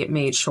she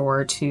made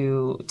sure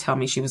to tell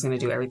me she was going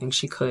to do everything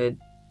she could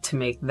to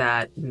make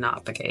that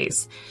not the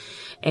case.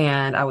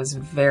 And I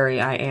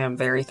am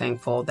very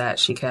thankful that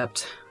she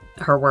kept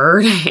her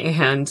word,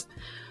 and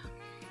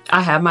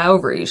I have my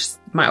ovaries.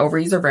 My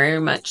ovaries are very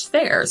much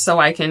there. So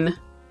I can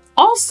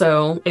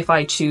also, if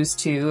I choose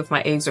to, if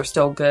my eggs are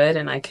still good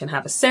and I can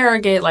have a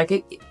surrogate,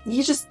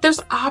 there's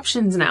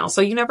options now.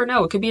 So you never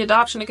know. It could be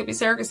adoption. It could be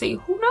surrogacy.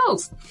 Who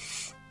knows?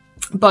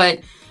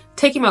 But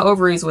taking my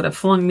ovaries would have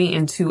flung me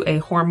into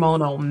a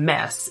hormonal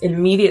mess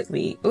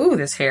immediately. Ooh,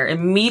 this hair.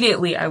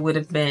 Immediately I would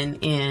have been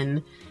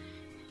in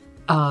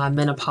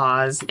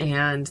menopause,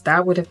 and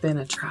that would have been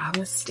a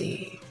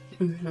travesty.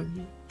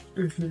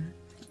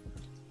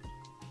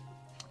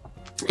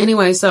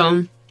 Anyway,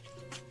 so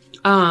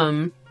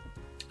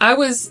I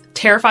was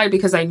terrified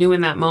because I knew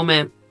in that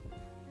moment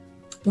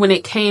when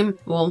it came,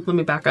 well, let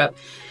me back up.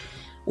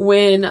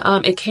 When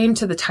it came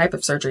to the type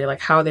of surgery,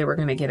 like how they were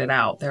going to get it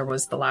out, there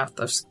was the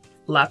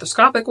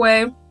laparoscopic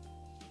way.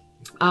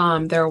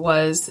 There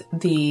was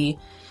the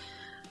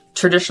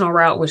traditional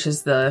route, which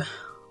is the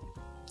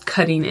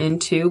cutting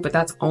into, but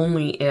that's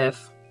only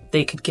if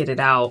they could get it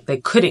out. They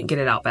couldn't get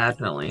it out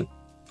vaginally.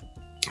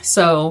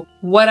 So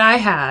what I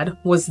had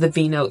was the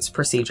vNOTES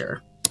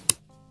procedure.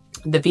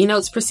 The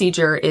vNOTES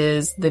procedure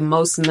is the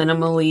most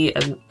minimally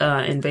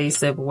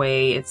invasive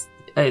way.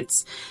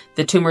 It's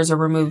the tumors are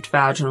removed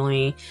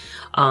vaginally.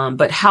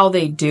 But how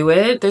they do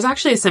it, there's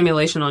actually a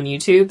simulation on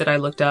YouTube that I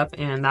looked up,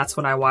 and that's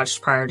what I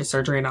watched prior to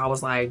surgery. And I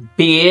was like,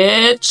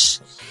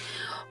 bitch,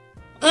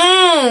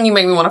 you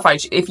make me want to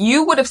fight you. If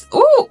you would have,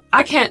 ooh,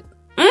 I can't.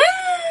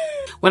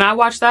 When I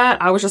watched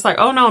that, I was just like,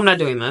 oh no, I'm not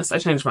doing this. I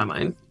changed my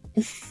mind.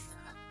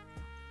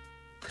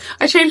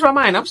 I changed my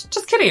mind. I was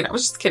just kidding. I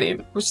was just kidding.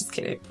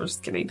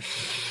 I'm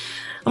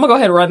gonna go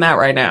ahead and run that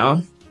right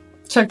now.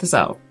 Check this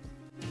out.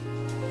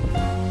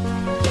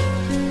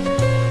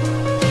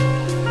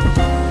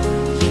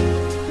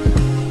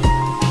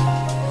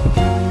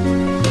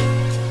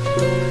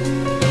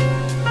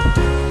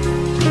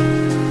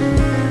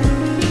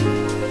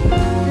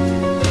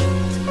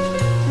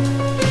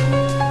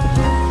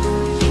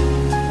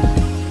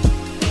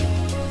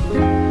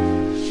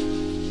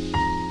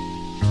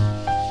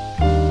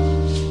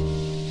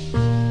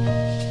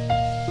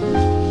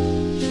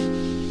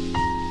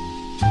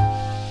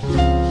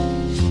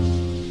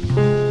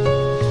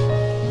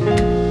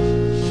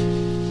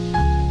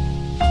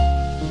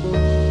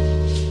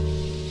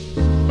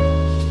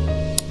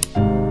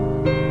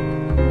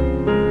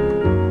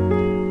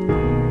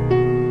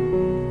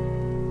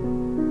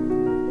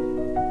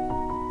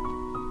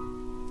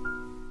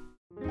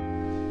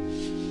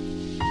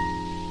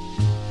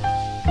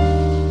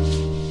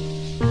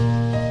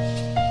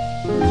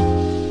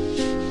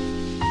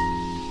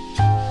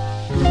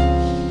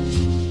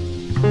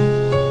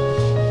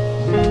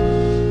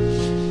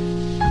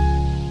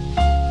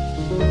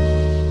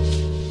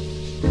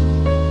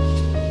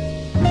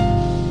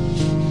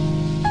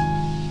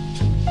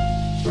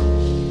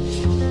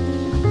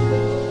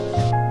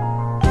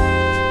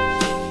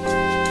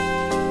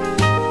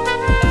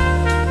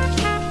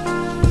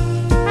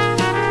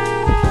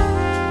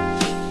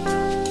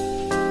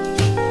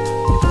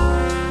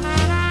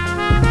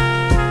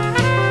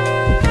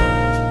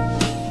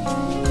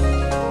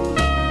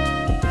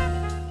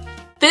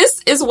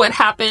 Is what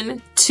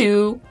happened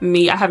to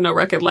me. I have no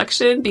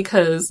recollection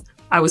because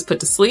I was put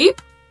to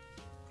sleep.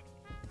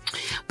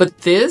 But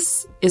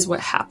this is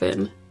what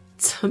happened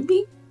to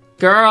me.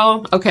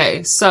 Girl.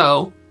 Okay,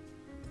 so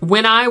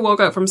when I woke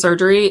up from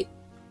surgery,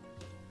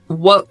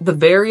 what the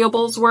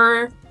variables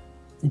were,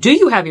 do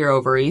you have your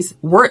ovaries?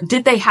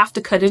 Did they have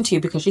to cut into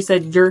you? Because she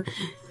said your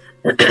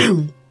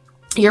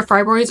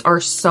fibroids are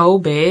so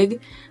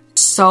big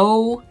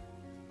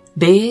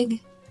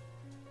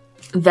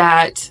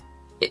that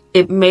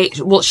it may,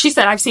 well, she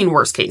said, I've seen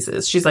worse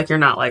cases. She's like, you're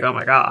not like, oh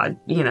my God,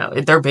 you know,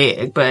 they're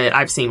big, but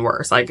I've seen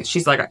worse. Like,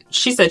 she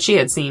said she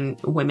had seen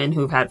women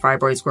who've had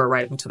fibroids grow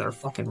right into their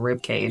fucking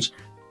rib cage.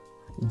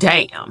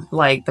 Damn.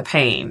 Like the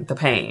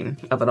pain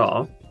of it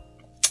all.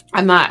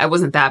 I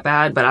wasn't that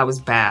bad, but I was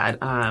bad.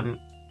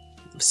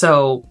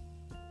 So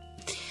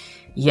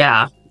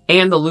yeah.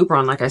 And the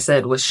Lupron, like I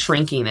said, was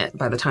shrinking it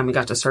by the time we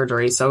got to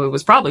surgery. So it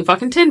was probably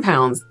fucking 10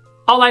 pounds.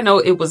 All I know,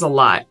 it was a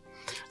lot.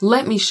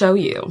 Let me show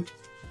you.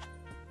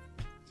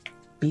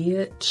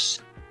 Bitch.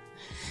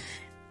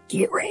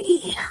 Get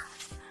ready.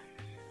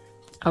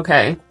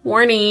 Okay.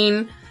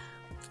 Warning.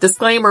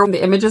 Disclaimer.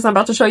 The images I'm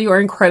about to show you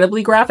are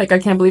incredibly graphic. I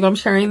can't believe I'm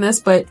sharing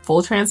this, but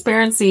full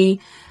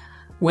transparency.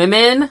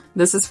 Women,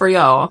 this is for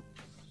y'all.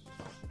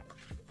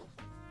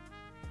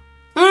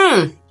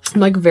 I'm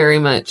like very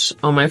much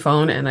on my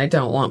phone and I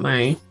don't want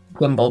my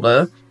gimbal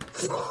to.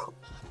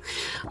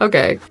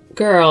 Okay.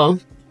 Girl.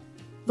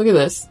 Look at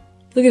this.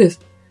 Look at this.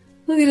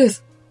 Look at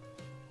this.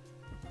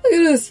 Look at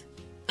this.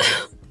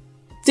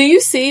 Do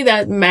you see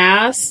that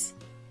mass?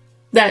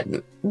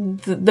 The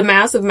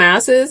mass of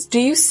masses? Do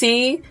you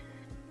see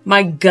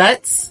my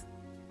guts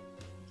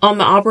on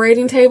the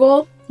operating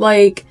table?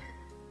 Like,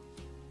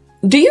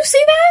 do you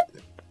see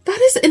that?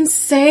 That is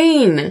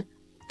insane.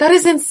 That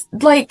is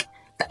like,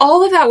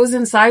 all of that was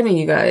inside me,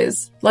 you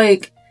guys.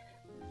 Like,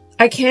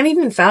 I can't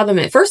even fathom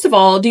it. First of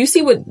all, do you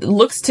see what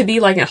looks to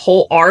be like a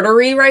whole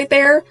artery right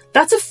there?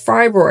 That's a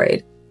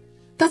fibroid.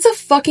 That's a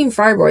fucking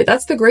fibroid.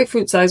 That's the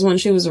grapefruit size one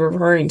she was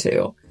referring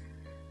to.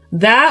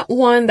 That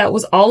one that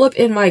was all up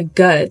in my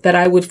gut that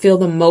I would feel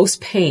the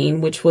most pain,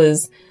 which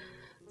was,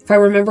 if I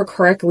remember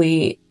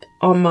correctly,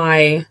 on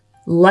my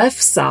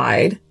left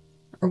side,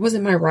 or was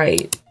it my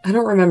right? I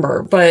don't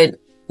remember. But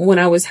when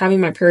I was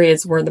having my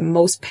periods where the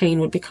most pain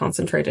would be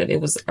concentrated,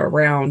 it was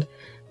around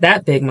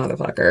that big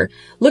motherfucker.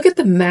 Look at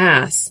the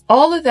mass.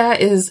 All of that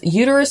is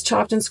uterus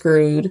chopped and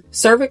screwed,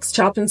 cervix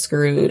chopped and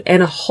screwed,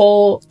 and a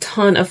whole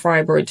ton of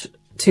fibroid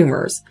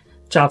tumors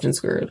chopped and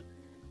screwed.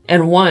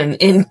 And one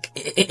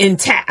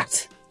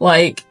intact.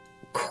 Like,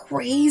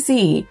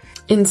 crazy.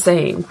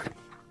 Insane.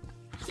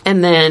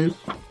 And then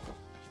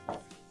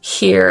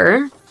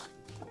here,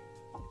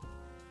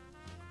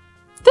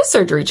 this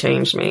surgery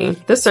changed me.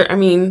 I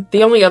mean,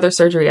 the only other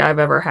surgery I've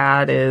ever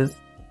had is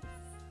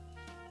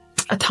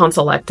a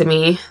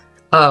tonsillectomy.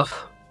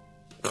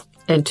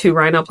 And 2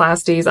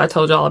 rhinoplasties. I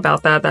told y'all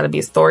about that. That'd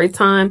be story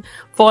time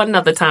for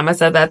another time. I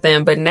said that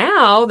then. But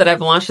now that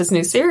I've launched this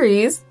new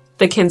series,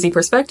 the Kinsey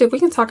Perspective, we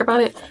can talk about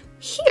it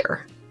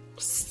here.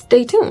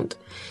 Stay tuned.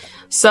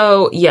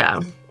 So yeah,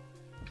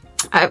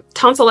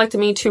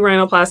 tonsillectomy, 2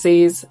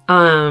 rhinoplasties,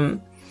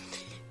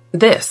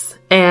 this,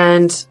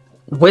 and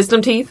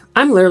wisdom teeth.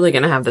 I'm literally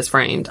going to have this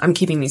framed. I'm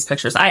keeping these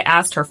pictures. I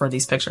asked her for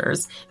these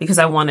pictures because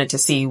I wanted to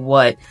see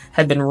what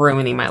had been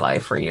ruining my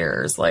life for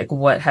years. Like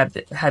what had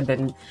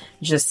been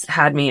just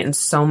had me in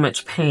so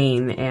much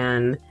pain.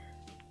 And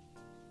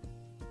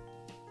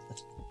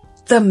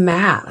the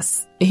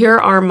mass. Here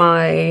are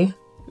my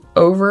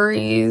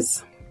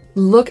ovaries.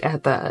 Look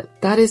at that.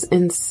 That is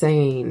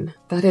insane.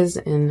 That is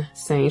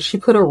insane. She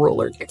put a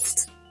ruler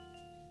next.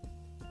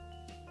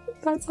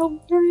 That's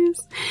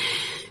hilarious.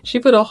 She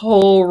put a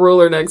whole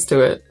ruler next to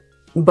it.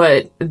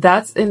 But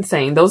that's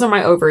insane. Those are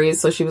my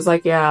ovaries. So she was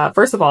like, yeah,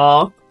 first of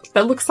all,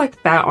 that looks like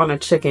fat on a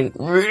chicken.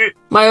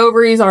 My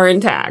ovaries are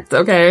intact,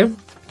 okay?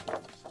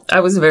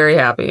 I was very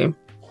happy.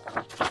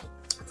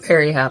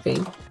 Very happy.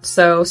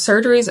 So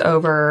surgery's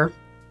over.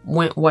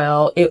 Went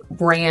well. It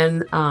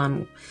ran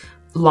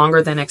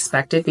longer than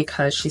expected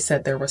because she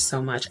said there was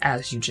so much,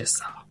 as you just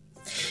saw.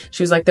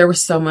 She was like, there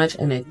was so much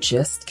and it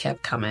just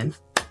kept coming.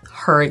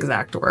 Her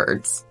exact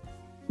words.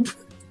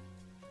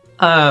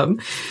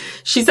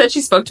 She said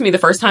she spoke to me the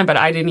first time, but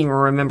I didn't even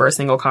remember a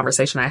single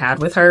conversation I had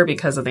with her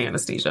because of the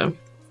anesthesia,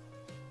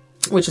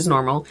 which is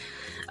normal.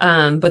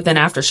 But then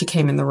after she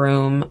came in the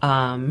room,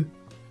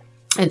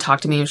 and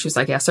talked to me, and she was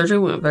like, yeah, surgery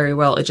went very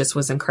well. It just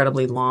was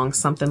incredibly long.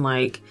 Something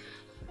like,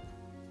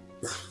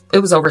 it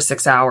was over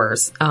 6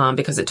 hours,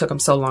 because it took them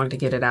so long to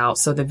get it out.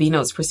 So the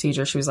vNOTES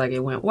procedure, she was like, it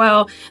went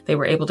well. They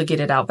were able to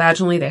get it out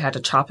vaginally. They had to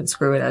chop and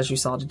screw it, as you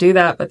saw, to do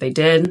that, but they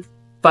did.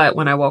 But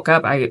when I woke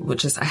up, I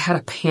had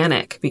a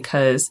panic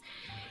because,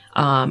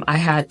 I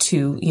had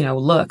to,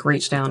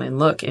 reach down and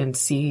look and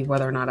see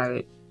whether or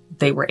not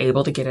they were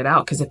able to get it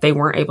out. Because if they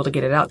weren't able to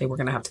get it out, they were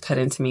going to have to cut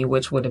into me,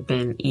 which would have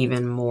been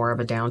even more of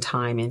a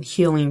downtime. And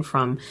healing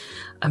from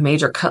a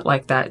major cut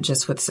like that,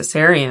 just with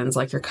cesareans,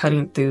 like you're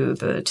cutting through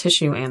the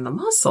tissue and the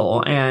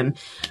muscle. And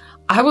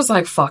I was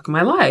like, fuck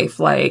my life.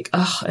 Like,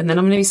 ugh, and then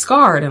I'm going to be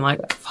scarred and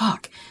like,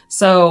 fuck.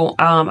 So,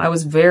 I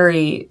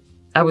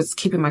was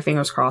keeping my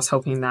fingers crossed,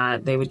 hoping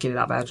that they would get it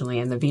out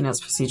vaginally. And the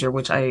vNOTES procedure,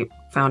 which I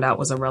found out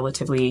was a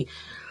relatively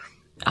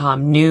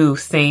new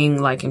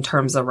thing, like in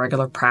terms of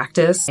regular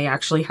practice. They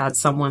actually had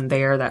someone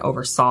there that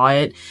oversaw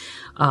it.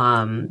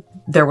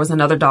 There was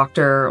another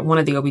doctor, one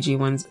of the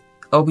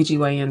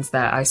OBGYNs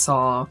that I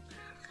saw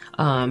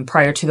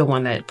prior to the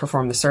one that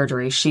performed the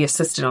surgery. She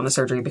assisted on the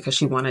surgery because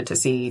she wanted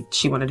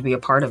to be a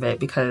part of it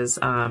because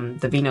the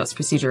vNOTES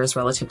procedure is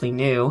relatively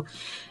new.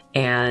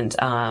 And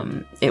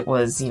it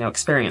was,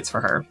 experience for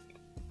her.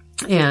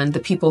 And the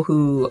people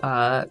who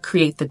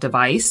create the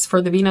device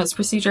for the vNOTES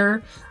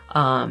procedure,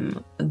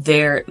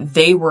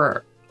 they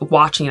were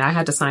watching. I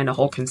had to sign a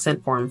whole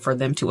consent form for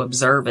them to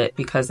observe it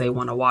because they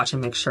want to watch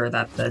and make sure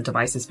that the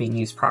device is being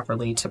used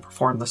properly to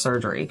perform the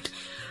surgery.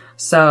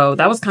 So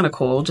that was kind of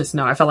cool. Just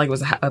know I felt like it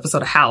was an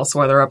episode of House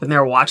where they're up and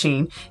they're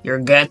watching your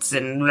guts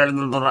and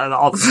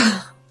all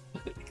this.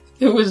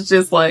 It was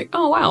just like,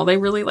 oh wow, they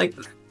really like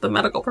the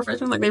medical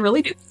profession, like they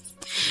really do.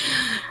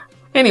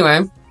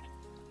 Anyway,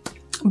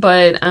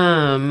 but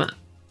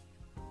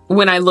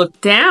when I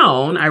looked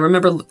down, I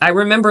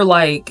remember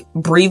like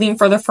breathing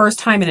for the first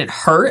time and it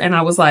hurt, and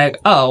I was like,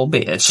 oh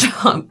bitch,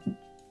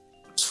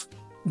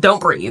 don't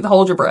breathe,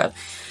 hold your breath.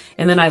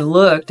 And then I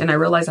looked and I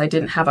realized I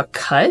didn't have a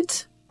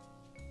cut.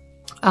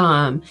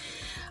 And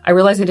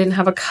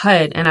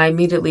I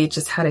immediately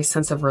just had a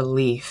sense of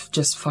relief,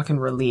 just fucking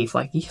relief.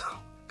 Like, oh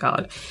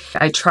God,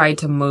 I tried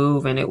to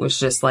move and it was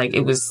just like,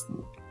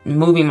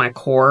 moving my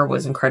core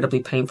was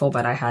incredibly painful,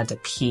 but I had to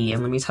pee.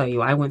 And let me tell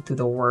you, I went through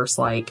the worst,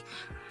 like,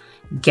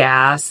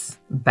 gas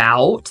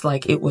bout.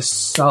 Like, it was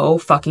so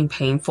fucking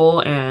painful.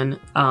 And,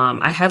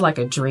 I had like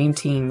a dream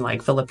team,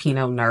 like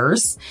Filipino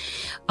nurse.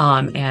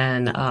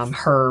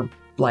 Her,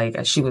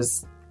 like, she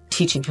was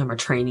teaching him a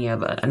trainee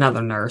of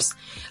another nurse.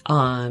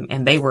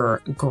 And they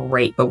were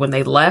great. But when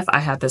they left, I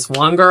had this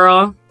one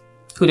girl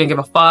who didn't give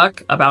a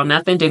fuck about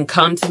nothing, didn't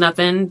come to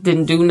nothing,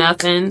 didn't do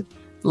nothing.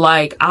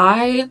 Like,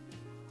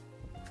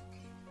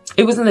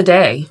 it was in the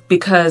day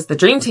because the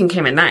dream team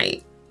came at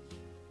night.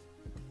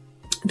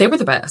 They were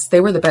the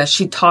best.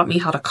 She taught me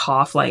how to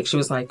cough. Like, she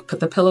was like, put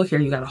the pillow here.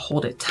 You got to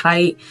hold it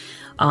tight.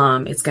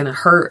 It's going to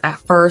hurt at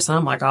first. And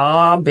I'm like,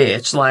 oh,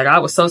 bitch. Like, I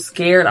was so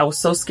scared. And I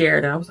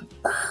was like,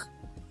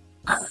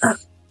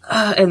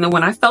 and then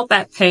when I felt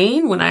that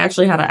pain, when I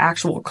actually had an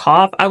actual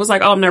cough, I was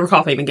like, oh, I'm never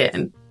coughing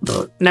again.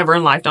 Never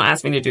in life. Don't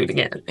ask me to do it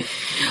again.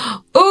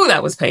 Oh,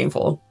 that was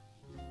painful.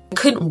 I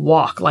couldn't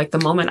walk. Like, the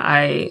moment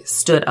I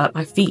stood up,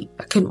 my feet,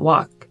 I couldn't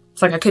walk.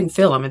 It's like I couldn't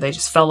feel them and they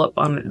just fell up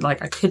on,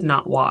 like I could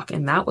not walk.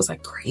 And that was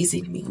like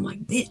crazy to me. I'm like,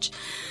 bitch,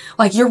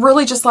 like you're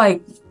really just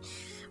like,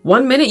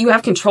 1 minute you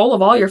have control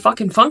of all your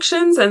fucking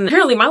functions. And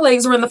apparently my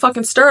legs were in the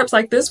fucking stirrups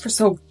like this for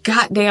so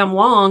goddamn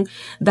long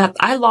that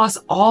I lost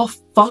all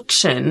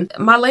function.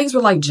 My legs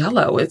were like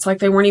jello. It's like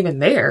they weren't even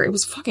there. It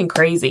was fucking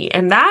crazy.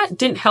 And that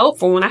didn't help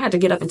for when I had to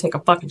get up and take a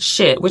fucking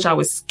shit, which I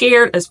was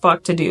scared as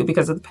fuck to do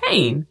because of the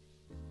pain.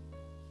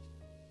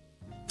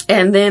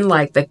 And then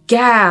like the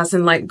gas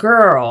and like,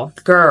 girl,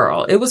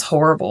 it was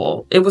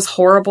horrible. It was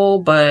horrible,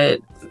 but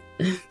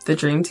the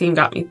dream team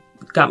got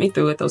me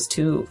through it. Those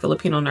 2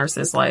 Filipino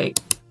nurses, like,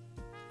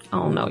 I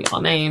don't know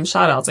y'all names.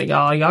 Shout out to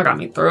y'all. Y'all got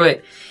me through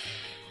it.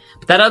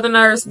 But that other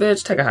nurse,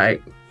 bitch, take a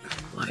hike.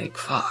 Like,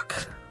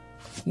 fuck.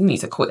 You need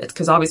to quit.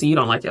 Because obviously you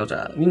don't like your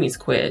job. You need to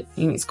quit.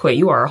 You need to quit.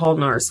 You are a whole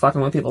nurse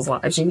fucking with people's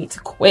lives. You need to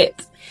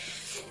quit.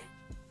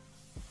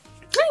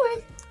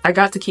 Anyway, I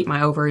got to keep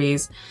my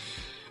ovaries.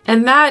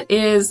 And that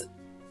is,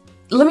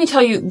 let me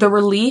tell you, the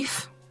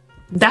relief,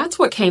 that's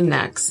what came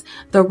next.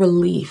 The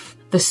relief,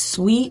 the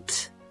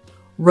sweet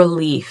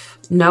relief,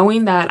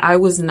 knowing that I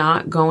was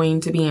not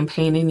going to be in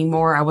pain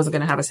anymore. I wasn't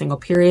going to have a single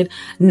period.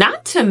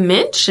 Not to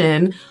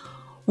mention,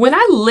 when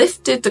I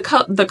lifted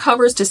the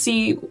covers to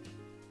see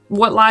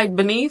what lied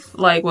beneath,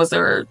 like, was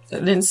there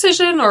an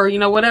incision or, you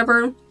know,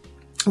 whatever.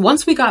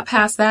 Once we got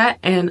past that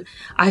and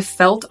I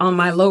felt on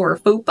my lower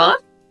fupa,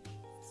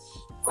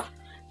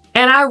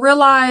 and I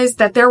realized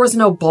that there was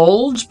no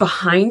bulge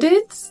behind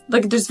it.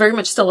 Like, there's very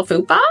much still a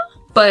fupa,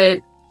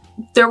 but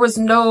there was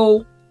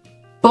no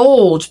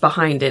bulge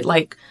behind it.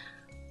 Like,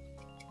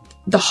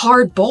 the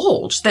hard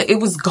bulge, that it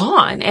was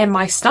gone. And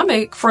my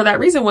stomach, for that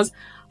reason, was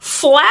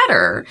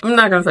flatter. I'm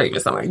not gonna tell you my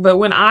stomach, but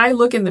when I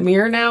look in the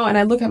mirror now and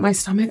I look at my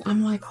stomach,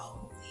 I'm like,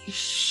 holy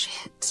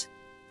shit.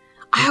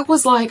 I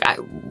was like,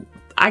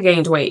 I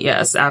gained weight,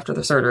 yes, after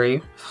the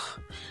surgery.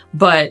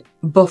 But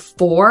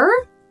before,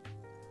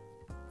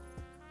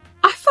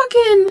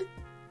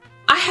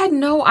 I had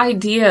no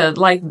idea,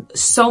 like,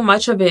 so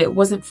much of it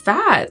wasn't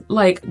fat.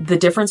 Like, the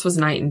difference was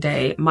night and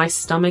day. My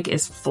stomach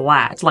is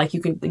flat. Like,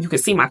 you can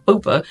see my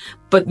fupa,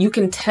 but you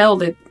can tell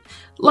that,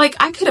 like,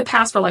 I could have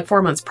passed for like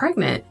 4 months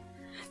pregnant.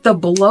 The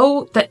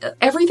blow,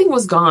 everything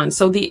was gone.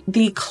 So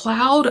the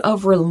cloud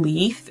of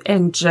relief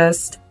and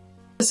just,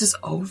 this is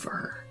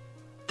over.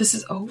 This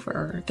is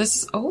over.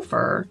 This is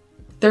over.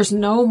 There's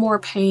no more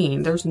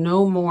pain. There's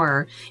no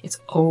more. It's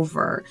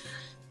over.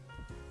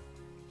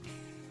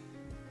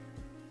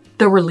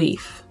 The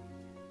relief,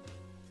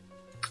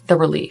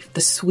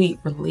 the sweet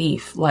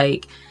relief.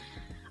 Like,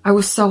 I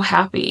was so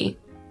happy.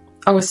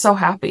 I was so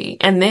happy.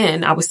 And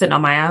then I was sitting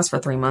on my ass for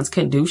 3 months,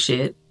 couldn't do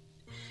shit.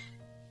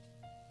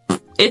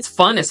 It's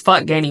fun as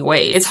fuck gaining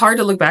weight. It's hard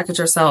to look back at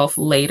yourself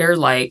later,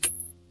 like,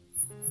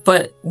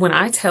 but when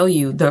I tell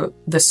you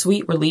the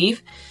sweet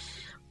relief,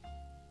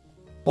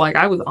 like,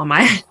 I was on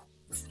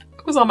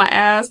my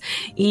ass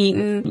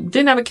eating,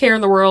 didn't have a care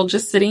in the world,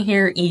 just sitting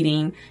here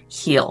eating,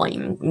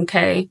 healing.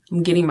 Okay.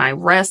 I'm getting my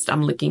rest.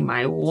 I'm licking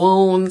my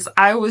wounds.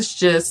 I was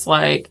just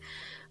like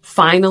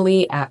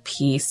finally at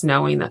peace,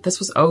 knowing that this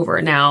was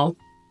over. Now,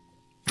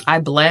 I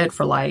bled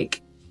for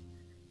like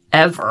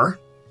ever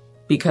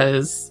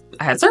because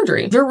I had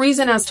surgery. Your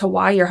reason as to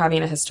why you're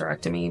having a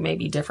hysterectomy may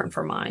be different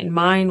from mine.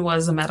 Mine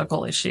was a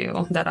medical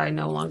issue that I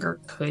no longer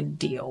could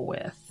deal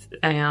with.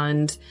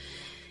 And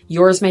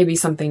yours may be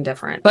something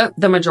different, but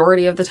the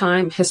majority of the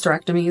time,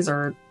 hysterectomies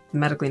are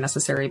medically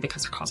necessary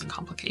because they're causing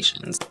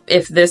complications.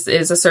 If this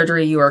is a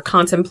surgery you are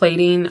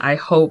contemplating, I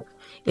hope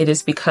it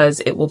is because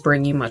it will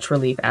bring you much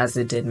relief as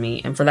it did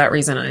me. And for that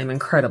reason, I am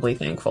incredibly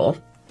thankful.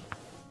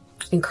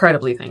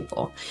 Incredibly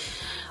thankful.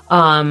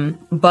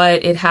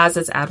 But it has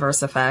its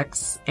adverse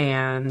effects,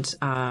 and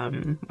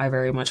I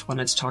very much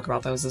wanted to talk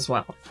about those as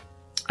well.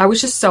 I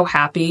was just so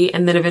happy,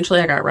 and then eventually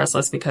I got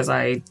restless because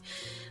I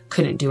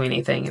couldn't do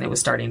anything and it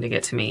was starting to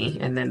get to me.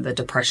 And then the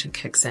depression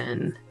kicks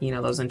in, you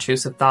know, those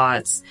intrusive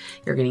thoughts.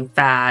 You're getting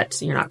fat,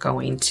 you're not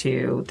going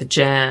to the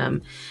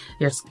gym,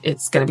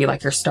 it's going to be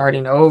like you're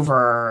starting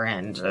over,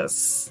 and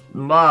just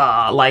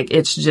like,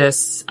 it's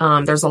just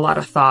there's a lot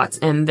of thoughts.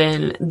 And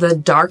then the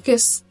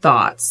darkest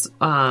thoughts,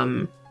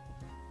 and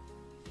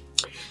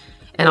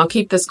I'll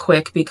keep this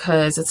quick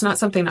because it's not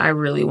something I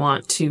really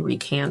want to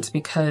recant,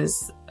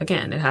 because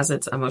again, it has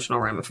its emotional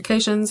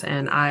ramifications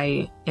and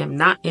I am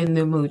not in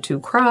the mood to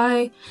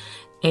cry.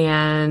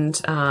 And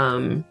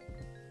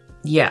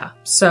yeah,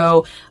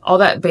 so all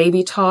that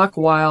baby talk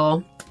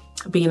while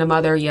being a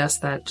mother, yes,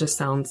 that just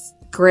sounds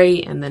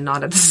great, and then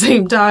not at the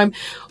same time.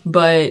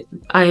 But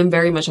I am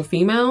very much a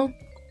female,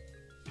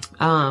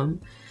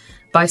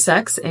 by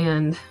sex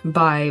and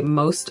by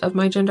most of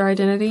my gender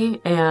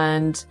identity.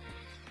 And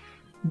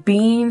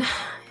being,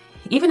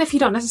 even if you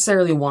don't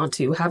necessarily want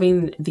to,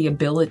 having the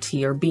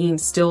ability or being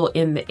still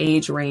in the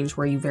age range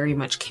where you very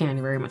much can,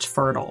 you're very much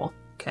fertile,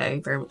 okay?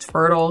 Very much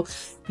fertile.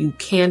 You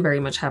can very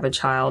much have a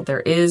child.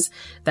 There is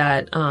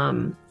that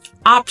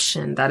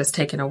option that is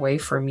taken away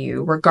from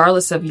you,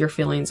 regardless of your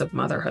feelings of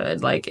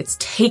motherhood. Like, it's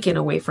taken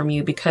away from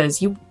you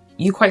because you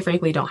quite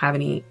frankly don't have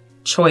any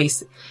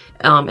choice,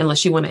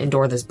 unless you want to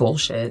endure this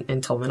bullshit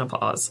until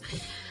menopause.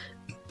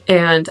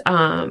 And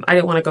I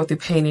didn't want to go through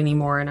pain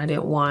anymore, and I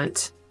didn't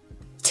want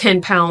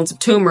 10 pounds of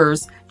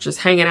tumors just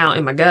hanging out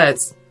in my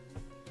guts.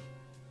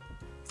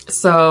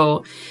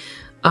 So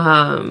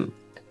I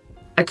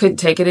couldn't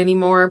take it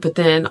anymore. But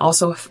then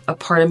also a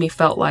part of me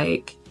felt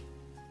like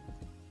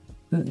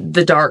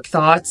the dark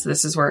thoughts,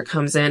 this is where it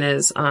comes in,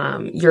 is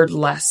you're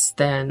less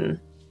than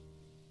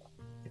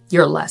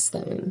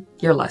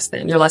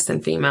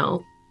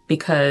female,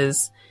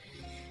 because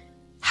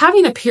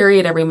having a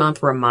period every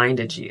month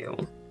reminded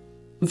you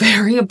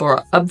very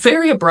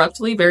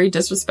abruptly, very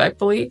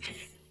disrespectfully,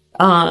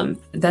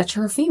 that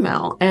you're a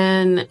female.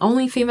 And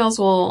only females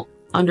will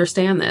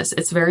understand this.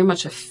 It's very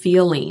much a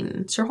feeling.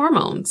 It's your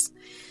hormones.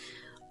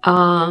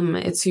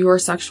 It's your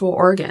sexual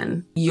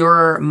organ.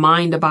 Your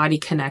mind to body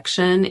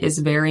connection is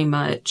very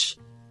much,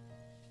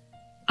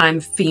 I'm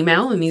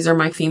female and these are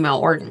my female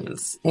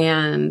organs.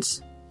 And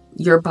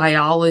your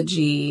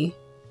biology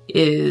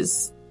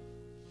is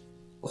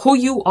who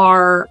you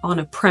are on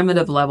a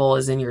primitive level,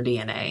 is in your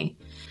DNA.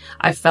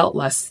 I felt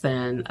less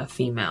than a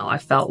female. I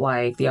felt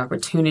like my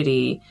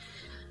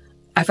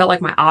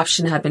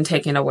option had been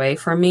taken away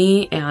from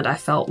me, and I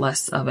felt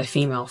less of a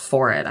female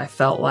for it. I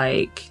felt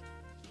like,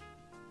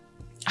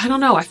 I don't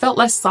know, I felt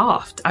less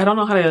soft. I don't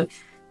know how to,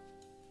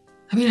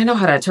 I know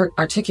how to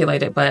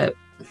articulate it, but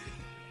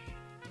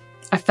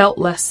I felt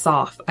less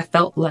soft. I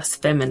felt less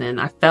feminine.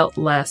 I felt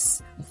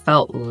less.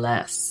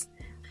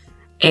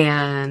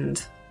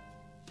 And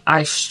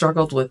I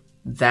struggled with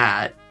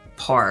that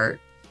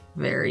part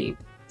very,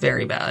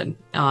 very bad.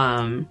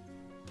 And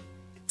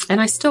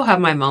I still have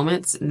my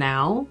moments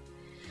now,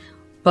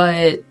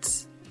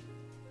 but,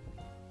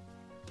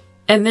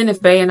 and then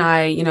if Bae and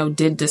I,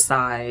 did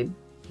decide,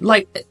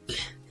 like,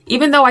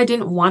 even though I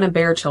didn't want to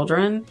bear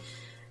children,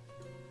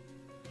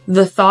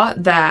 the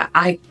thought that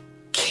I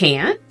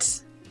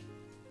can't,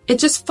 it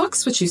just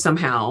fucks with you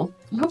somehow.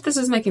 I hope this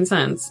is making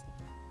sense.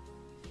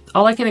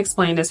 All I can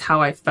explain is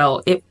how I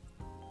felt it.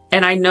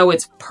 And I know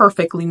it's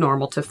perfectly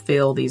normal to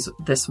feel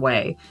this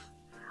way.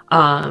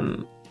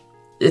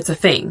 It's a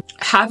thing.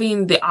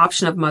 Having the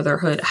option of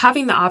motherhood,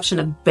 having the option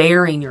of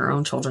bearing your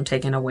own children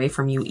taken away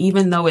from you,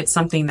 even though it's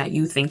something that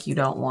you think you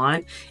don't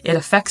want, it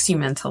affects you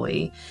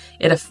mentally.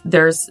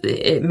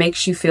 It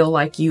makes you feel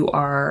like you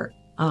are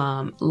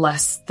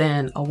less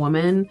than a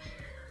woman,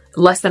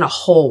 less than a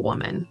whole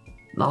woman.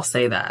 I'll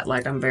say that.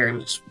 Like, I'm very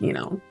much,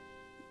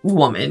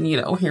 woman,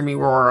 hear me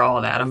roar, all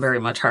of that. I'm very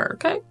much her.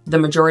 Okay. The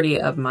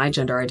majority of my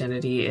gender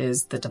identity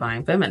is the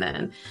divine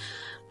feminine.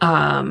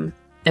 And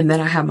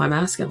then I have my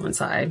masculine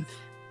side.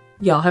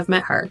 Y'all have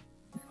met her.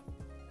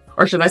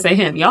 Or should I say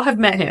him? Y'all have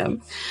met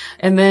him.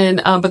 And then,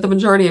 but the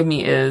majority of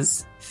me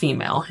is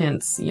female,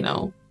 hence,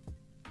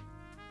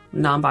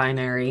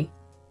 non-binary,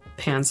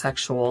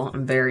 pansexual.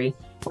 I'm very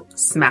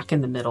smack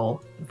in the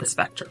middle of the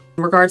spectrum.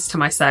 In regards to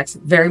my sex,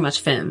 very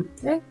much femme.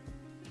 Okay.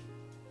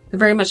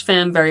 Very much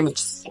femme, very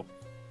much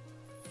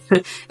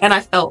and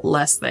I felt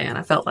less than.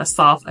 I felt less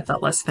soft. I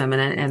felt less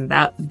feminine. And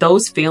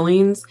those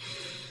feelings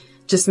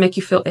just make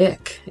you feel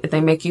ick.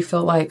 They make you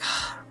feel like,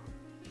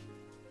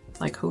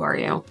 who are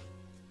you?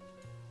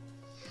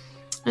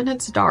 And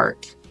it's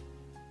dark.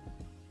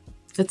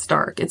 It's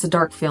dark. It's a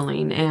dark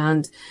feeling.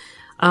 And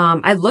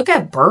I look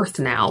at birth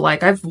now.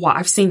 Like,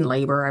 I've seen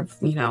labor. I've,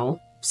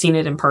 seen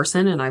it in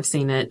person, and I've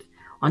seen it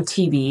on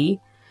TV.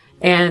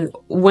 And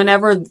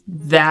whenever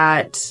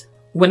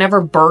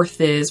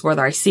birth is,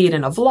 whether I see it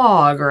in a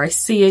vlog or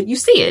you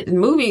see it in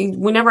movie,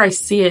 whenever I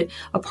see it,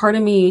 a part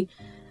of me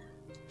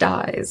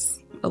dies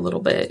a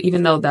little bit,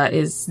 even though that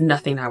is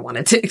nothing I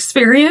wanted to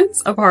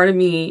experience. A part of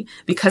me,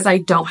 because I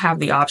don't have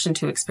the option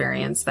to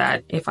experience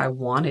that if I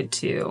wanted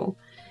to,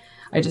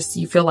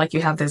 you feel like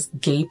you have this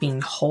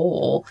gaping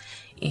hole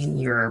in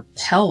your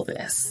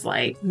pelvis,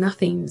 like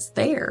nothing's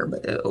there,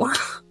 boo.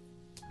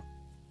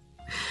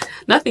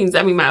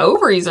 My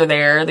ovaries are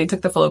there. They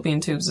took the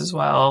fallopian tubes as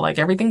well. Like,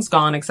 everything's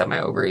gone except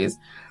my ovaries.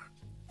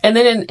 And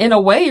then in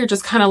a way, you're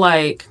just kind of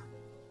like,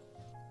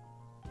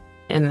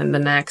 and then the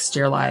next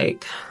you're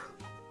like,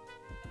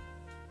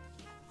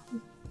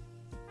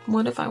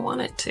 what if I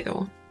wanted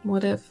to?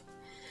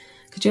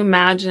 Could you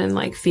imagine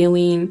like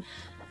feeling,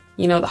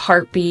 the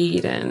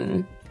heartbeat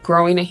and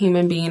growing a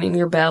human being in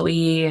your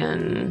belly?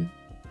 And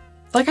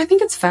like, I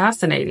think it's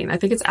fascinating. I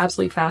think it's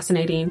absolutely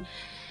fascinating.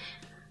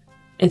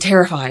 And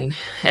terrifying.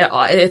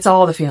 It's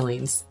all the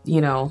feelings,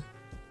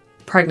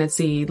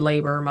 pregnancy,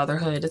 labor,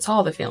 motherhood, it's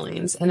all the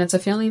feelings. And it's a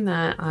feeling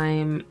that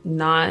I'm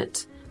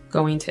not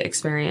going to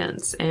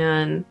experience.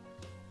 And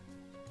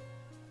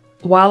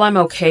while I'm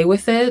okay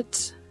with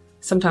it,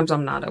 sometimes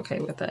I'm not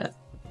okay with it.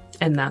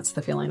 And that's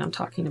the feeling I'm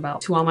talking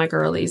about. To all my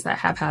girlies that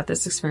have had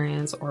this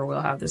experience or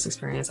will have this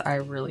experience, I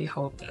really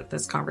hope that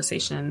this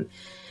conversation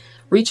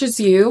reaches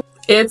you.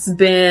 It's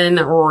been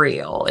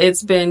real.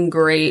 It's been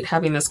great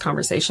having this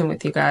conversation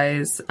with you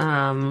guys.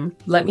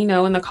 Let me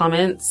know in the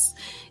comments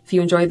if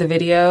you enjoyed the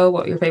video,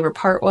 what your favorite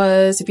part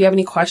was. If you have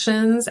any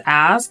questions,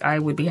 ask. I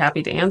would be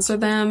happy to answer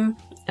them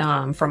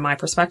from my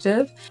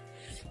perspective.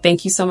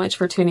 Thank you so much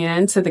for tuning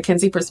in to the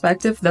Kinsey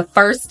Perspective, the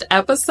first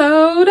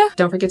episode.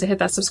 Don't forget to hit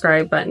that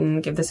subscribe button,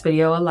 give this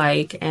video a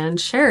like,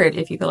 and share it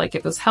if you feel like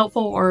it was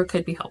helpful or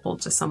could be helpful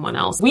to someone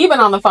else. We've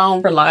been on the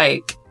phone for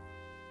like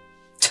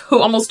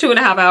almost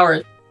 2.5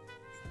 hours.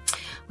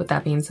 With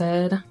that being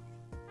said,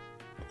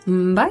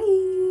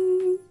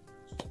 bye.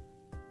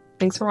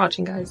 Thanks for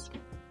watching, guys.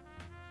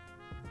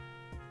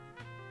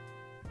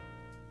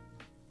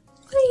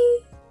 Bye.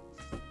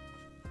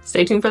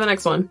 Stay tuned for the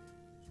next one.